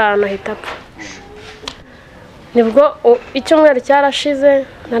 5 ahita apfa. Nibwo icyumweru cyarashize,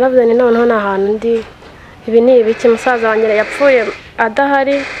 naravuze ni noneho nta hantu ndi, ibi ni ibiki? Musaza wanjye yapfuye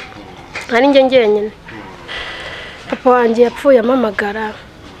adahari, ari njye njyenyine. Papa wanjye yapfuye amamagara,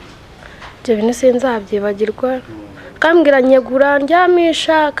 ibyo bintu sinzabyibagirwa. Kambwira nyegura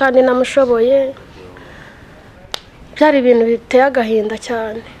ndyamisha, kandi namushoboye. Byari ibintu biteye agahinda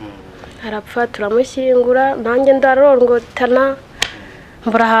cyane. Arapfa, turamushyingura, nanjye ndarongotana,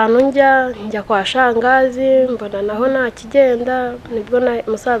 mbura ahantu njya kwa shangazi, mbona naho nta kigenda. Nibwo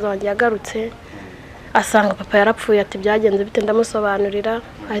musaza wanjye yagarutse, asanga papa yarapfuye. Ati byagenze bite? Ndamusobanurira,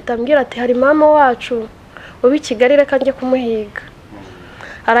 ahita ambwira ati hari mama wacu ubi Kigali, reka njye kumuhiga.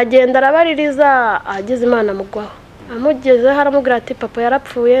 aragenda arabaririza ageze Imana mugwaho amugezeho aramubwira ati papa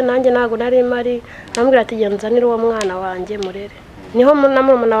yarapfuye nanjye ntago nari mari aramubwira ati genda nzanire uwo mwana wanjye murere niho na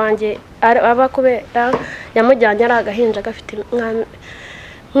murumuna wanjye aba kubera yamujyanye ari agahinja gafite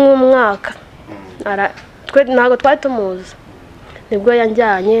nk'umwaka twe ntago twari tumuzi nibwo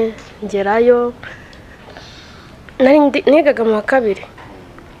yanjyanye ngerayo nigaga mu wa kabiri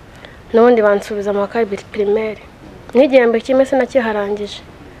n'ubundi bansubiza mu wa kabiri primaire n'igihembwe kimwe sinakiharangije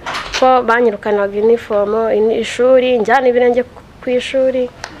ko banyirukanaga uniform ishuri njyana ibirenge ku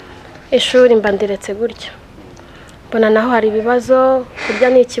ishuri mba ndiretse gutyo mbona naho hari ibibazo kurya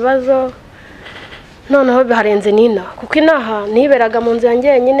ni ikibazo noneho biharenze nina kuko inaha niberaga mu nzu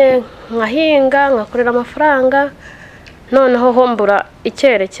yanjye nyine nkahinga nkakorera amafaranga noneho hombura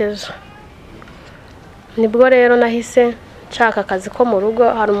icyerekezo nibwo rero nahise nshaka akazi ko mu rugo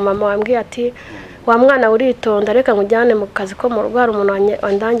hari umumama wambwiye ati wa mwana uritonda reka nkujyane mu kazi ko mu rugo hari umuntu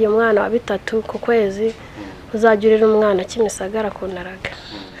wandangiye umwana wa 3 ku kwezi uzajurira umwana Kimisagara kunaraga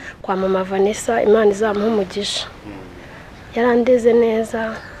kwa mama Vanessa Imana izamuha umugisha yarandeze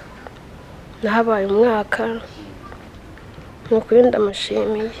neza nahabaye umwaka n'ukuri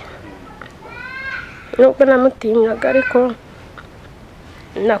ndamushimiye nubwo namutinyaga ariko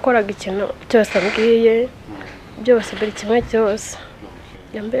nakoraga ikintu cyose ambwiye byose buri kimwe cyose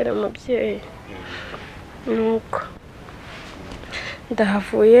yambera umubyeyi nuko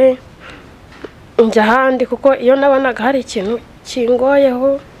ndahavuye njya ahandi kuko iyo nabonaga hari ikintu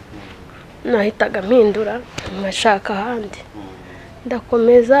kingoyeho nahitaga mpindura nkashaka ahandi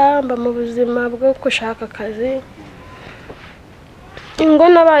ndakomeza mba mu buzima bwo gushaka akazi ingo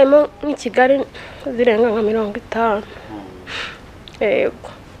nabayemo nk'i Kigali zirenga nka 50 yego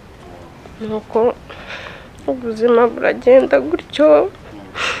nuko ubuzima buragenda gutyo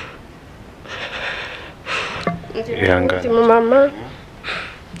mu mama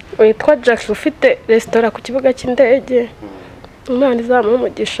witwa Jack ufite restaurant ku kibuga cy'indege Imana izamuha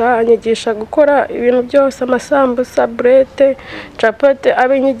umugisha anyigisha gukora ibintu byose amasambusa brete capati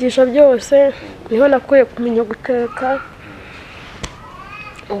abinyigisha byose niho nakuye kumenya guteka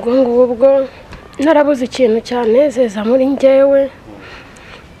ubwo narabuze ikintu cyanezeza muri njyewe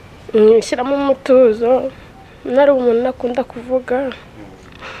nshyiramo umutuzo nari umuntu nakunda kuvuga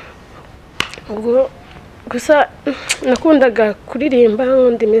ubwo gusa nakundaga kuririmba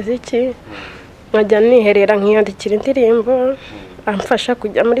nkunda imiziki nkajya niherera nkiyandikira indirimbo amfasha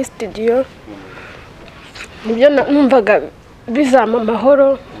kujya muri studio nibyo numvaga bizama amahoro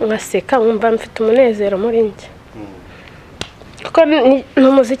nkaseka nkumva mfite umunezero muri njye kuko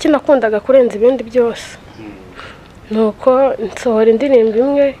n'umuziki nakundaga kurenza ibindi byose nuko nsohora indirimbo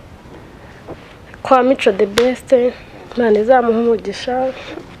imwe kwa Mico the best Imana izamuha umugisha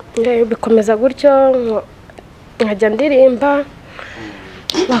bikomeza gutyo nkajya ndirimba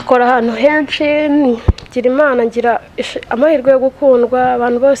bakora ahantu henshi ngira Imana ngira amahirwe yo gukundwa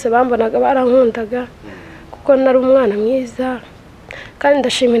abantu bose bambonaga barankundaga kuko nari umwana mwiza kandi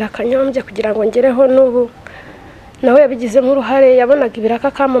ndashimira Kanyombye kugira ngo ngereho n'ubu nawe yabigizemo uruhare yabonaga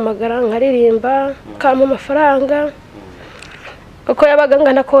ibiraka kamamagara nkaririmba kama amafaranga uko yabaga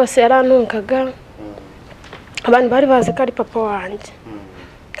ngana kose yarantungaga abantu bari bazi ko ari papa wanjye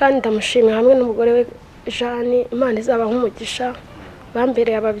kandi ndamushimira hamwe n'umugore we Jeanne Imana izabaha umugisha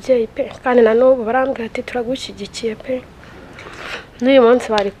bambereye ababyeyi pe kandi na n'ubu barambwira ati turagushyigikiye pe n'uyu munsi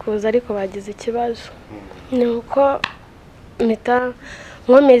bari kuza ariko bagize ikibazo nuko mpita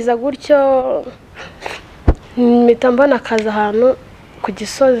nkomeza gutyo mpita mbona akazi ahantu ku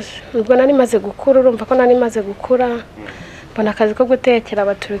Gisozi ubwo nari maze gukura urumva ko nari maze gukura mbona akazi ko gutekera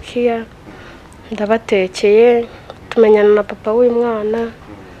abaturukiya ndabatekeye tumenyana na papa w'uyu mwana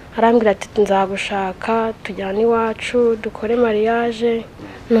arambwira ati nzagushaka tujyane iwacu dukore mariage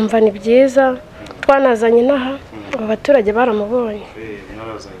numva ni byiza twanazanye naha abaturage baramubonye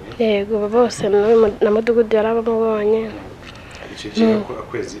yego bose na mudugudu yarabamubonye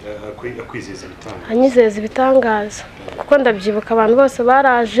anyizeza ibitangaza kuko ndabyibuka abantu bose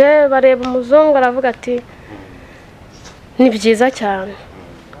baraje bareba umuzungu aravuga ati ni byiza cyane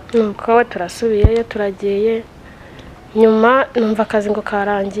nuko we turasubiyeyo turagiye nyuma numva akazi ngo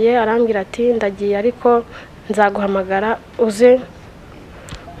karangiye arambwira ati ndagiye ariko nzaguhamagara uze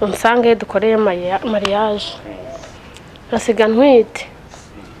unsange dukoreye mariage rasiga ntwite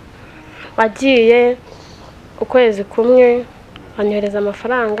agiye ukwezi kumwe anyohereza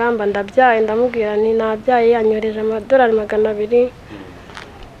amafaranga mba ndabyaye ndamubwira ni nabyaye anyohereje amadolari 200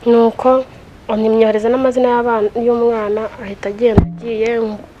 nuko nimyohereza n'amazina y'umwana ahita agenda agiye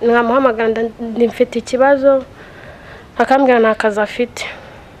nkamuhamagara ndimfite ikibazo akambwira nakaza afite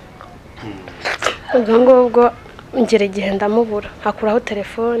ubwo ngera igihe ndamubura hakuraho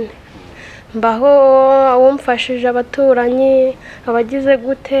telefone mbaho uwumfashije abaturanyi abagize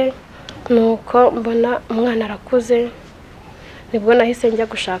gute nuko mbona umwana arakuze nibwo nahise njya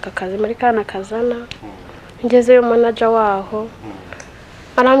gushaka akazi muri kana kazana ngezeyo manager waho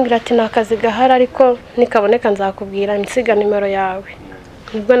arambwira ati nta kazi gahari ariko nikaboneka nzakubwira nsiga nimero yawe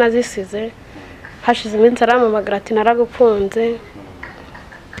nibwo nazisize hashize iminsi arampamagara ati naragukunze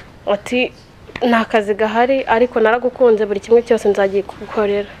ati nta kazi gahari ariko naragukunze buri kimwe cyose nzagiye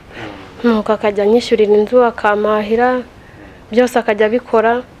kugukorera nuko akajya nyishyurira inzu akampahira byose akajya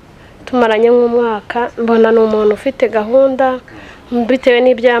abikora tumaranye nk'umwaka mbona ni umuntu ufite gahunda bitewe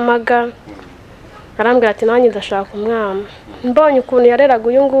n'ibyo yamaga arambwira ati nanjye ndashaka umwana mbonye ukuntu yareraga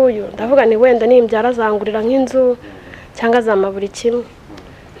uyu nguyu ndavuga ni wenda nimbyara azangurira nk'inzu cyangwa azamabura kimwe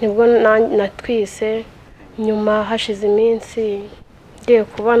nibwo natwise nyuma hashize iminsi ngiye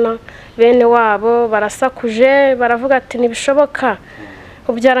kubona bene wabo barasakuje baravuga ati ntibishoboka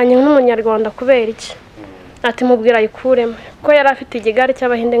ubyaranye n'umunyarwanda kubera iki ati mubwira ayikuremo ko yari afite igigari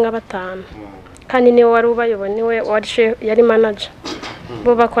cy'abahinde nka 5 kandi niwe wari ubayoboye niwe yari manager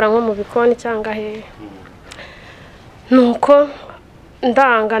bo bakora nko mu bikoni cyangwa hehe nuko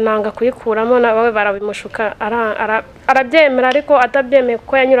nanga kuyikuramo nawe barabimushuka arabyemera ariko atabyemeye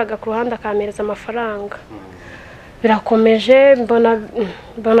kuko yanyuraga ku ruhande akamereza amafaranga birakomeje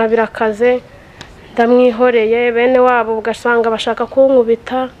mbona birakaze ndamwihoreye bene wabo ugasanga bashaka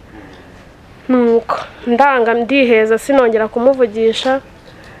kunkubita nuko ndanga ndiheza sinongera kumuvugisha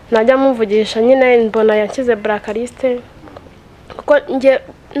najya muvugisha nyine mbona yakize blacklist kuko nge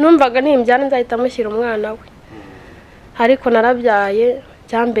numvaga nimbyana nzahita mushyira umwana we ariko narabyaye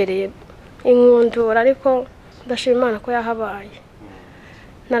byambereye inkundura ariko ndashima Imana ko yahabaye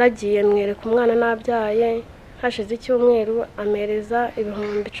naragiye mwereka umwana nabyaye hashize icyumweru amereza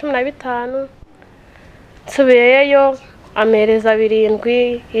 15,000 nsubiyeyo amereza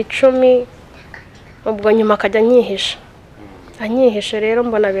 7 10 ubwo nyuma akajya anyihishe rero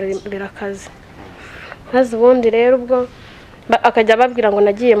mbona birakaze maze ubundi rero ubwo akajya babwira ngo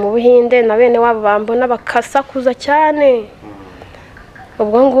nagiye mu Buhinde na bene wabo bambona bakasakuza cyane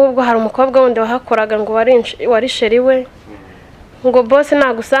ubwo ngubwo hari umukobwa wundi wahakoraga ngo wari sheri we ngo boss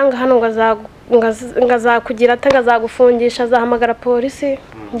nagusanga hano ngo azakugira atagazagufungisha azahamagara polisi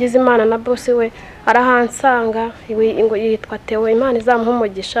ngize Imana na boss we arahansanga ngo yitwa Theo Imana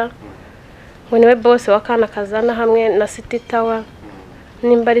izamuhumugisha ngo niwe boss wa kana kazana hamwe na City Tower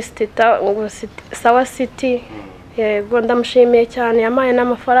nimba ari City Tower ngo sawa City yego ndamushimiye cyane yamaye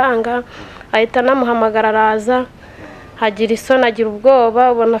n'amafaranga ahita namuhamagara araza hagira isoni agira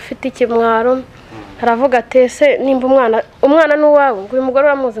ubwoba ubona afite ikimwaro aravuga atese nimba umwana n'uwawe ngo uyu mugore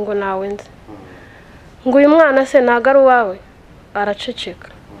uramuzi ngo nawe nzi ngo uyu mwana se ntago ari uwawe araceceka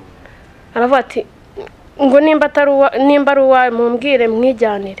aravuga ati ngo nimba ari uwawe mumbwire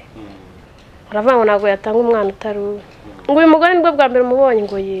mwijyanire aravuga ngo ntago yatanga umwana utari uwe ngo uyu mugore nibwo bwa mbere umubonye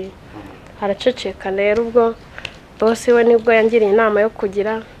ngo ye araceceka rero ubwo boss we nibwo yangiriye inama yo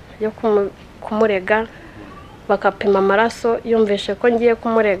kumurega bakapima amaraso yumvishe ko ngiye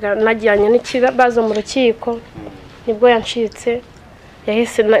kumurega najyanye n'ikibazo mu rukiko nibwo yancitse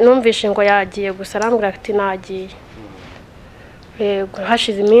yahise numvishe ngo yagiye gusa arambwira ati nagiye yego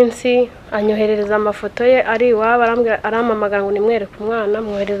hashize iminsi anyoherereza amafoto ye ari iwabo arampamagara ngo nimwereke umwana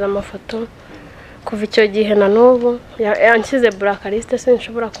mwohereza amafoto kuva icyo gihe na n'ubu yanshyize blacklist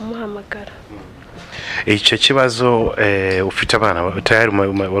sinshobora kumuhamagara icyo kibazo ufite abana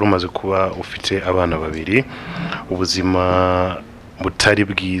wari umaze kuba ufite abana 2 ubuzima butari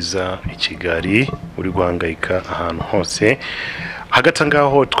bwiza i Kigali uri guhangayika ahantu hose hagati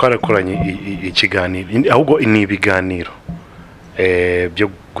ngaho twarakoranye ikiganiro ahubwo ni ibiganiro byo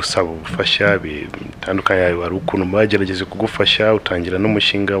gusaba ubufasha bitandukanye ari ukuntu bagerageze kugufasha utangira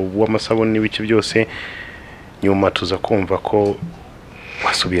n'umushinga w'amasabune n'ibiki byose nyuma tuza kumva ko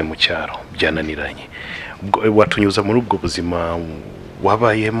wasubiye mu cyaro byananiranye watunyuza muri ubwo buzima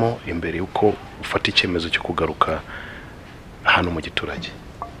wabayemo imbere yuko ufata icyemezo cyo kugaruka hano mu giturage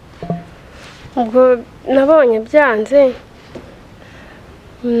ubwo nabonye byanze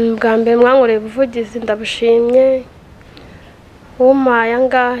bwa mbere mwankoreye ubuvugizi ndabushimye umaye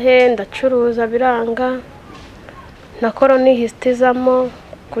angahe ndacuruza biranga na koroni histizamo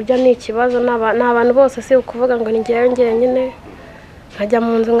kurya ni ikibazo n'abantu bose si ukuvuga ngo ni ngewe nyine nkajya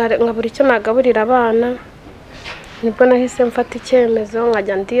mu nzu nkabura icyo nagaburira abana nibwo nahise mfata icyemezo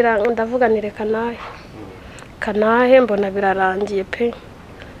nkajya ndira ndavuga ni reka kanahe mbona birarangiye pe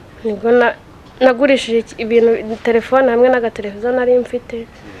nibwo nagurishije ibintu telefone hamwe n'agateleviziyo nari mfite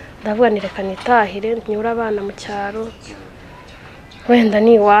ndavuga ni reka nitahire nyura abana mu cyaro wenda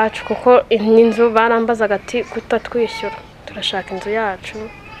ni iwacu kuko inzu barambazaga ati kutatwishyura turashaka inzu yacu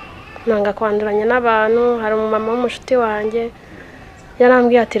nanga kwanduranya n'abantu. Hari umumama w'umushuti wanjye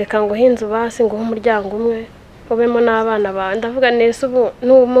yarambwiye ati reka ngo inzu basi ngo umuryango umwe ubemo n'abana bawe. Ndavuga nese ubu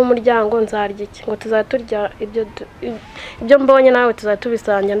mu muryango nzarya iki ngo tuzaturya ibyo mbonye nawe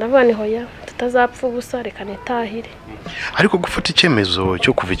tuzatubisanga. Ndavuga ni hoya tutazapfa ubusa reka nitahire. Ariko gufata icyemezo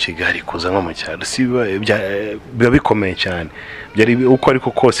cyo kuva i Kigali kuza nko mu cyaro biba bikomeye cyane. Byari uko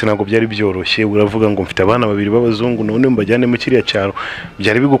ariko kose ntabwo byari byoroshye. Uravuga ngo mfite abana babiri b'abazungu none mbajyane mu kiriya cyaro,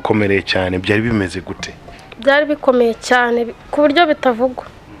 byari bigukomereye cyane. Byari bimeze gute? Byari bikomeye cyane ku buryo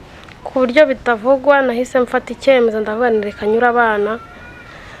bitavugwa. Nahise mfata icyemezo ndavuga reka nyura abana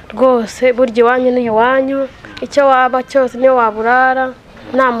rwose, burya iwanyu ni iwanyu, icyo waba cyose niyo waburara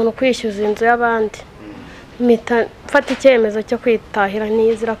nta muntu kwishyuza inzu y'abandi. Mfata icyemezo cyo kwitahira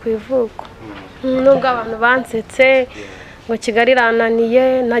nizira kwivuko. Nubwo abantu bansetse ngo Kigali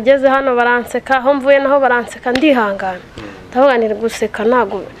irananiye, nageze hano baranseka, aho mvuye naho baranseka, ndihangana ndavuga ni guseka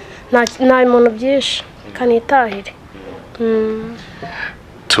ntago nta muntu byinshi kanitahire.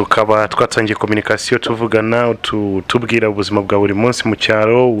 Tukaba twatangiye communication tuvugana tubwira ubuzima bwa buri munsi mu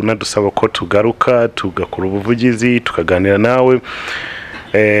cyaro, unadusaba ko tugaruka tugakora ubuvugizi tukaganira nawe.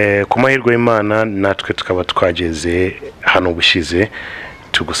 Ku mahirwe y'Imana natwe tukaba twageze hano bushize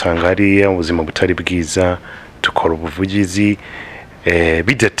tugusanga hariya ubuzima butari bwiza, tukora ubuvugizi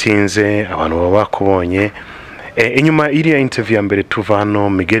bidatinze abantu baba bakubonye. Inyuma iriya interview ya mbere tuva hano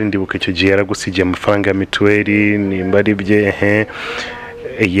Miguel ndibuka icyo gihe yaragusigiye amafaranga ya mituweli nimba ari bye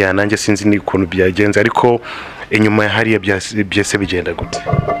nanjye sinzi ni ukuntu byagenze, ariko inyuma ya hariya byese bigenda gute?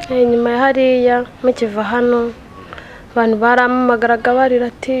 Inyuma ya hariya mukiva hano abantu baramamagaraga barira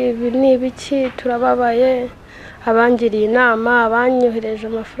ati ibi ni ibiki, turababaye. Abangiriye inama, abanyohereje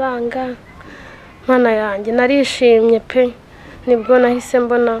amafaranga, mwana yanjye narishimye pe. Nibwo nahise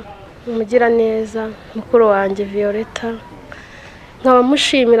mbona umugira neza mukuru wanjye Violeta, nkaba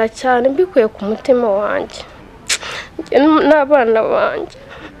mushimira cyane mbikuye ku mutima wanjye. N'abana banjye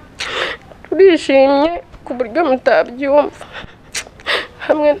turishimye ku buryo mutabyumva,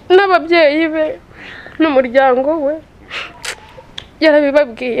 hamwe n'ababyeyi be n'umuryango we.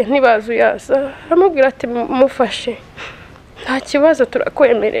 Yarabibabwiye ntibazuyaza, amubwira ati mufashe nta kibazo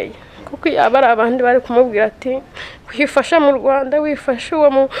turakwemereye. Kuko yaba ari abandi bari kumubwira ati kwifasha mu Rwanda wifashe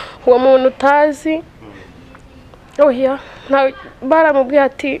uwo muntu utazi, oya baramubwiye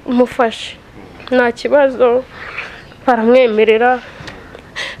ati mufashe nta kibazo, baramwemerera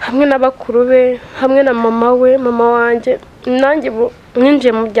hamwe n'abakuru be hamwe na mama we. Mama wanjye nanjye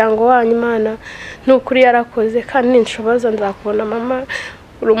ninjiye mu muryango wanyu, Imana n'ukuri yarakoze kandi ninshoboza nzakubona mama,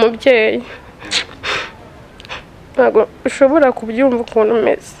 uri umubyeyi. Ntabwo ushobora kubyumva ukuntu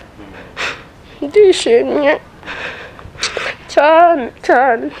umeze. Ndishimye cyane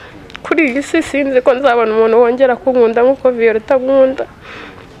cyane kuri iyi si. Sinzi ko nzabona umuntu wongera kunkunda nk'uko Violeta nkunda,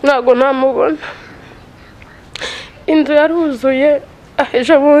 ntabwo namubona. Inzu yaruzuye.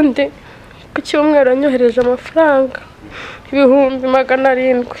 Ejo bundi ku cyumweru anyohereje amafaranga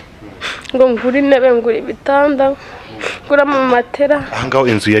 700 ngo ngure intebe, ngure ibitanda, ngura mu matera. Ahangaho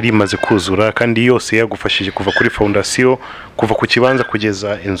inzu yari imaze kuzura kandi yose yagufashije kuva kuri foundation, kuva ku kibanza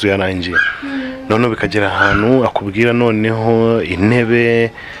kugeza inzu yarangiye. None bikagera ahantu akubwira noneho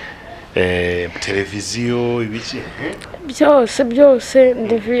intebe, televiziyo, ibiki byose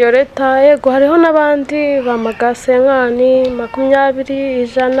ndi Violeta. Yego hariho n'abandi bamagase nkani 20,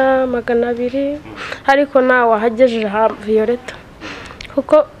 100, 200, ariko nawe wahagejeje ha Violeta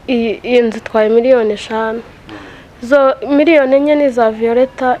kuko iyi nzu twaye miliyoni 5. Zo miliyoni enye ni za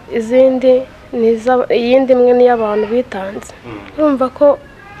Violeta, izindi ni za iyindi imwe ni y'abantu bitanze. Urumva ko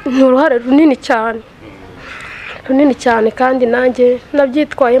ni uruhare runini cyane kandi nanjye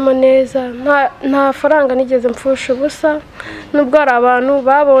nabyitwayemo neza. Nta faranga nigeze mfusha ubusa. Nubwo ari abantu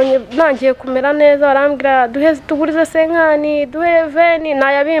babonye nangiye kumera neza barambwira tugurize senkani duhe veni,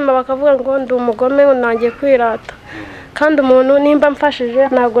 nayabimba bakavuga ngo ndi umugome ngo nangiye kwirata. Kandi umuntu nimba mfashije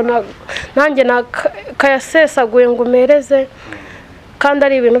ntabwo nanjye kayasesaguye ngo umereze, kandi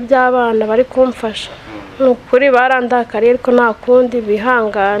ari ibintu by'abana bari kumfasha. Nukuri barandakariye ariko nta kundi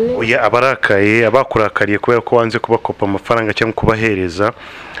bihangane. Oya abarakaye abakurakariye kubera ko wanze kubakopa amafaranga cyangwa kubahereza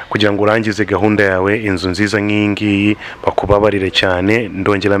kugira ngo urangize gahunda yawe inzu nziza nk'ingiyi, bakubabarire cyane.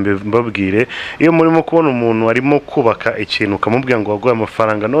 Ndongera mbabwire, iyo murimo kubona umuntu arimo kubaka ikintu ukamubwira ngo waguye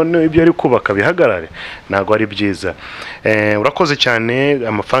amafaranga none ibyo ari kubaka bihagarare, ntago ari byiza. Urakoze cyane,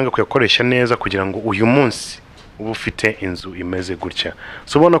 amafaranga kuyakoresha neza kugira ngo uyu munsi uba ufite inzu imeze gutya.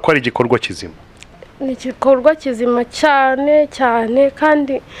 So ubona ko ari igikorwa kizima. ni igikorwa kizima cyane cyane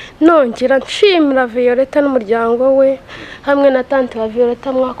kandi nongera nshimira Violeta n'umuryango we hamwe na tante wa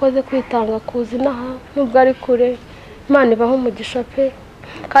Violeta mwakoze kwitanga kuzinaha nubwo ari kure. Imana ibaho umugisha pe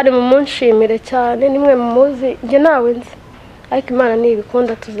kandi mumunshimire cyane nimwe mumuzi nge nawe nzi ariko Imana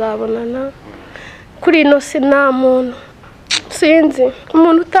nibikunda tuzabonana kuri ino si nta muntu sinzi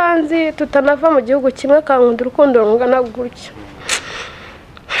umuntu utanzi tutanava mu gihugu kimwe kankunda urukundo rungana gutyo.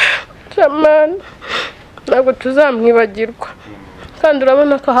 Jamani ntabwo tuzamwibagirwa kandi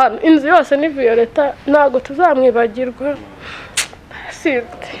urabona ko hano inzu yose ni Violeta ntabwo tuzamwibagirwa.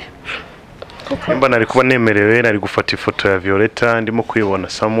 Nimba nari kuba nemerewe nari gufata ifoto ya Violeta ndimo kuyibona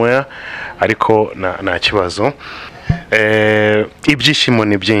somewhere ariko nta kibazo. Ibyishimo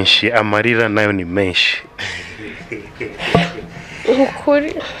ni byinshi amarira nayo ni menshi.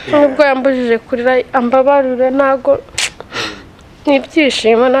 Ukuri nubwo yambujije kurira ambabarure ntago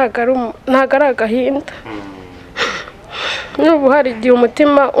ibyishimo ntago ari agahinda. N'ubu hari igihe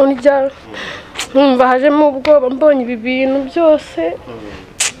umutima undya numva hajemo ubwoba mbonye ibi bintu byose.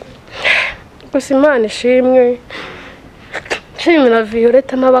 Gusa Imana ishimwe nshimira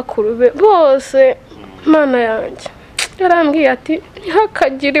Violeta n'abakuru be bose. Imana yanjye yarambwiye ati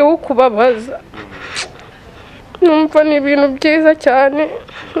ntihakagire ukubabaza. Numva ni ibintu byiza cyane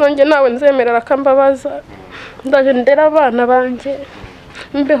nanjye nawe nzemerera akambabaza ndaje ndera abana banjye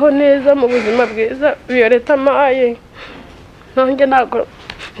mbeho neza mu buzima bwiza Violeta amaye nanjye ntago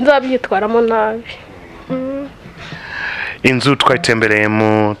nzabyitwaramo nabi. Inzu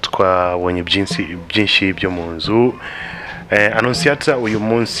twayitembereyemo twabonye byinshi byo mu nzu. Annonciata uyu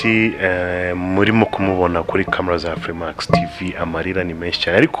munsi murimo kumubona kuri kamera za Afrimax TV amarira ni menshi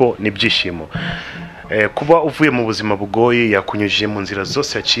cyane ariko n'ibyishimo. Kuba uvuye mu buzima bugoye yakunyujije mu nzira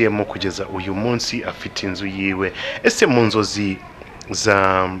zose yaciyemo kugeza uyu munsi afite inzu yiwe. Ese mu nzozi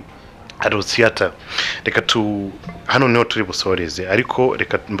za Annonciata reka hano niho turi busoreze ariko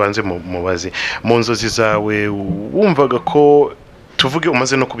reka mbanze mubaze mu nzozi zawe wumvaga ko tuvuge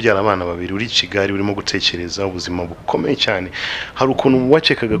umaze no kubyara abana babiri uri Kigali urimo gutekereza ubuzima bukomeye cyane hari ukuntu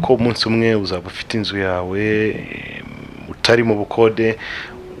wacekaga ko umunsi umwe uzaba ufite inzu yawe utari mu bukode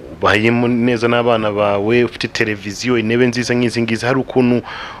bahiyemo neza n'abana bawe ufite televiziyo intebe nziza nk'izi ngizi hari ukuntu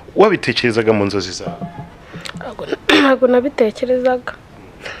wabitekerezaga mu nzozi zawe?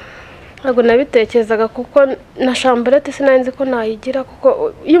 Ntabwo nabitekerezaga kuko na chambrette sinanzi ko nayigira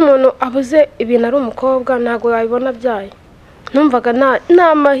kuko iyo umuntu abuze ibintu ari umukobwa ntabwo yabibona byaye. Numvaga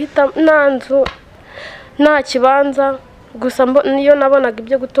nta mahita nta nzu nta kibanza gusa niyo nabonaga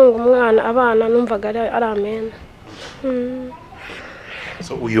ibyo gutunga abana numvaga ari amena.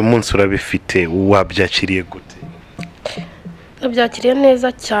 So uyu munsi urabifite wabyakiriye gute? Nabyakiriye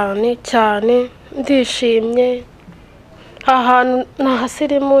neza cyane cyane ndishimye. Ahantu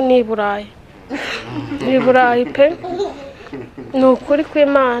nahasirimu ni Burayi pe ni ukuri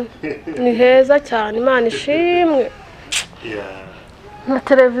kw'Imana ni heza cyane Imana ishimwe. Na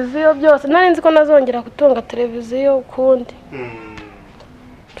televiziyo byose nari nzi ko nazongera gutunga televiziyo ukundi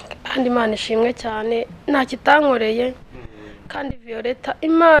kandi Imana ishimwe cyane nta kitankoreye kandi Violeta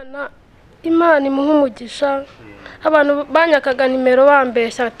Imana imuha umugisha. Abantu banyakaga nimero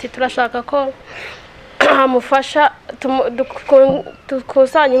bambeshya ati turashaka ko amufasha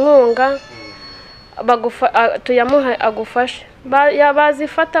tukusanya inkunga tuyamuha agufasha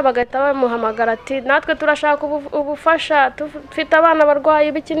bazifata bagahita bamuhamagara ati natwe turashaka ubufasha dufite abana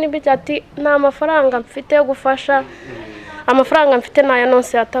barwaye biki n'ibiki ati nta mafaranga mfite yo gufasha amafaranga mfite na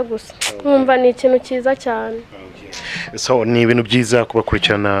Annonciata gusa. Mwumva ni ikintu cyiza cyane. So ni ibintu byiza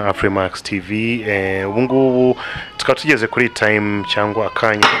kubakurikirana Afrimax TV. Ubu ngubu tukaba tugeze kuri time cyangwa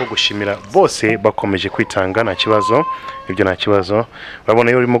akanya ko gushimira bose bakomeje kwitanga nta kibazo ibyo nta kibazo.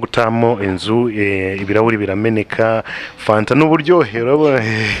 Urabona yo urimo gutamo inzu ibirahuri birameneka fanta n'uburyohe urabona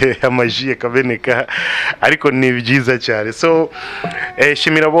amaji akameneka ariko ni byiza cyane. So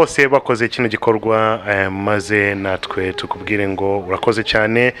shimira bose bakoze kino gikorwa maze natwe tukubwire ngo urakoze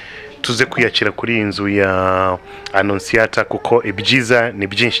cyane tuze kwiyakira kuri inzu ya Annonciata kuko ibyiza ni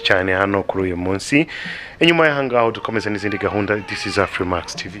byinshi cyane hano kuri uyu munsi. Inyuma y'ahangaho dukomeza n'izindi gahunda. This is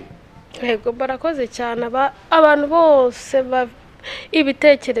Afrimax TV. Yego barakoze cyane abantu bose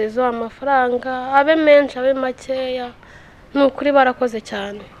ibitekerezo amafaranga abe menshi abe makeya nukuri barakoze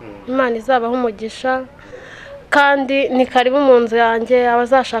cyane. Imana izabaho umugisha kandi ni karibu mu nzu yanjye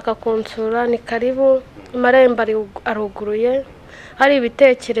abazashaka kunsura ni karibu amarembo aruguruye. Hari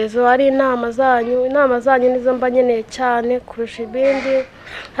ibitekerezo hari inama zanyu nizo mba nkeneye cyane kurusha ibindi.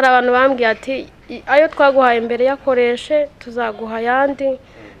 Hari abantu bambwiye ati ayo twaguhaye imbere yakoreshe tuzaguha yandi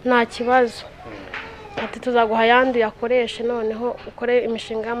nta kibazo. ati tuzaguha ayandi yakoreshe noneho ukore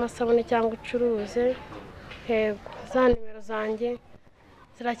imishinga y'amasabune cyangwa ucuruze. Yego, za nimero zanjye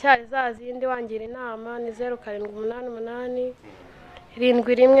ziracyari za zindi, wangira inama ni 0788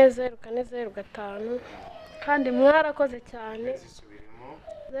 710405. kandi mwarakoze cyane.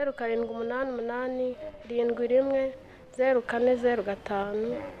 0788 710405.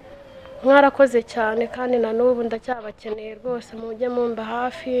 mwarakoze cyane kandi na n'ubu ndacyabakeneye rwose, mujye mumba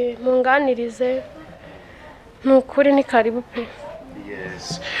hafi munganirize, ni ukuri ni karibu pe.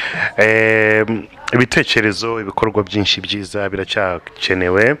 Ibitekerezo ibikorwa byinshi byiza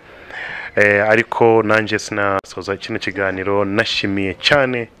biracyakenewe, ariko nanjye sinasoza kino kiganiro nashimiye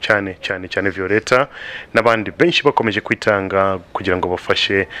cyane cyane cyane cyane Violeta n'abandi benshi bakomeje kwitanga kugira ngo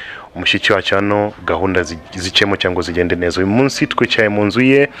bafashe umushyitsi wacu hano gahunda zicemo cyangwa zigende neza. Uyu munsi twicaye mu nzu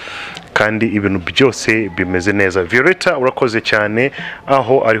ye kandi ibintu byose bimeze neza. Violeta urakoze cyane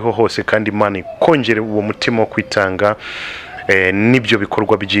aho ariho hose, kandi Imana ikongere uwo mutima wo kwitanga. Nibyo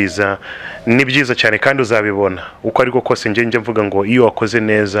bikorwa byiza, ni byiza cyane kandi uzabibona uko ariko kose. Njye mvuga ngo iyo wakoze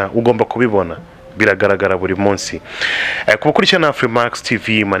neza ugomba kubibona, biragaragara buri munsi. Kubukurikirana Afrimax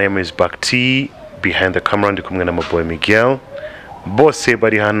TV, my name is Bakti, behind the camera ndi kumwe na maboy Miguel. Bose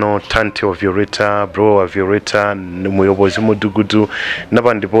bari hano, tante wa Violeta, bro wa Violeta, umuyobozi w'umudugudu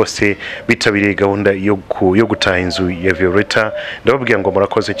n'abandi bose bitabiriye gahunda yo gutaha inzu ya Violeta. Ndababwira ngo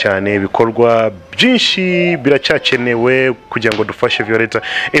murakoze cyane, ibikorwa byinshi biracyakenewe kugira ngo dufashe Violeta.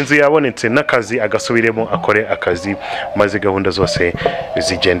 Inzu yabonetse n'akazi agasubiremo akore akazi, maze gahunda zose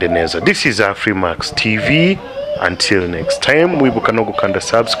zigende neza. This is Afrimax TV. Until next time, wibuka no gukanda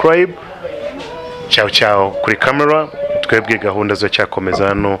subscribe. Ciao ciao kuri camera. Twebwe gahunda zo cyakomeza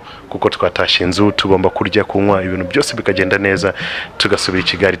hano kuko twatashe inzu, tugomba kurya kunywa ibintu byose bikagenda neza, tugasubira i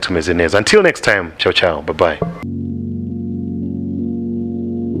Kigali tumeze neza. Until next time, ciao ciao, bye bye.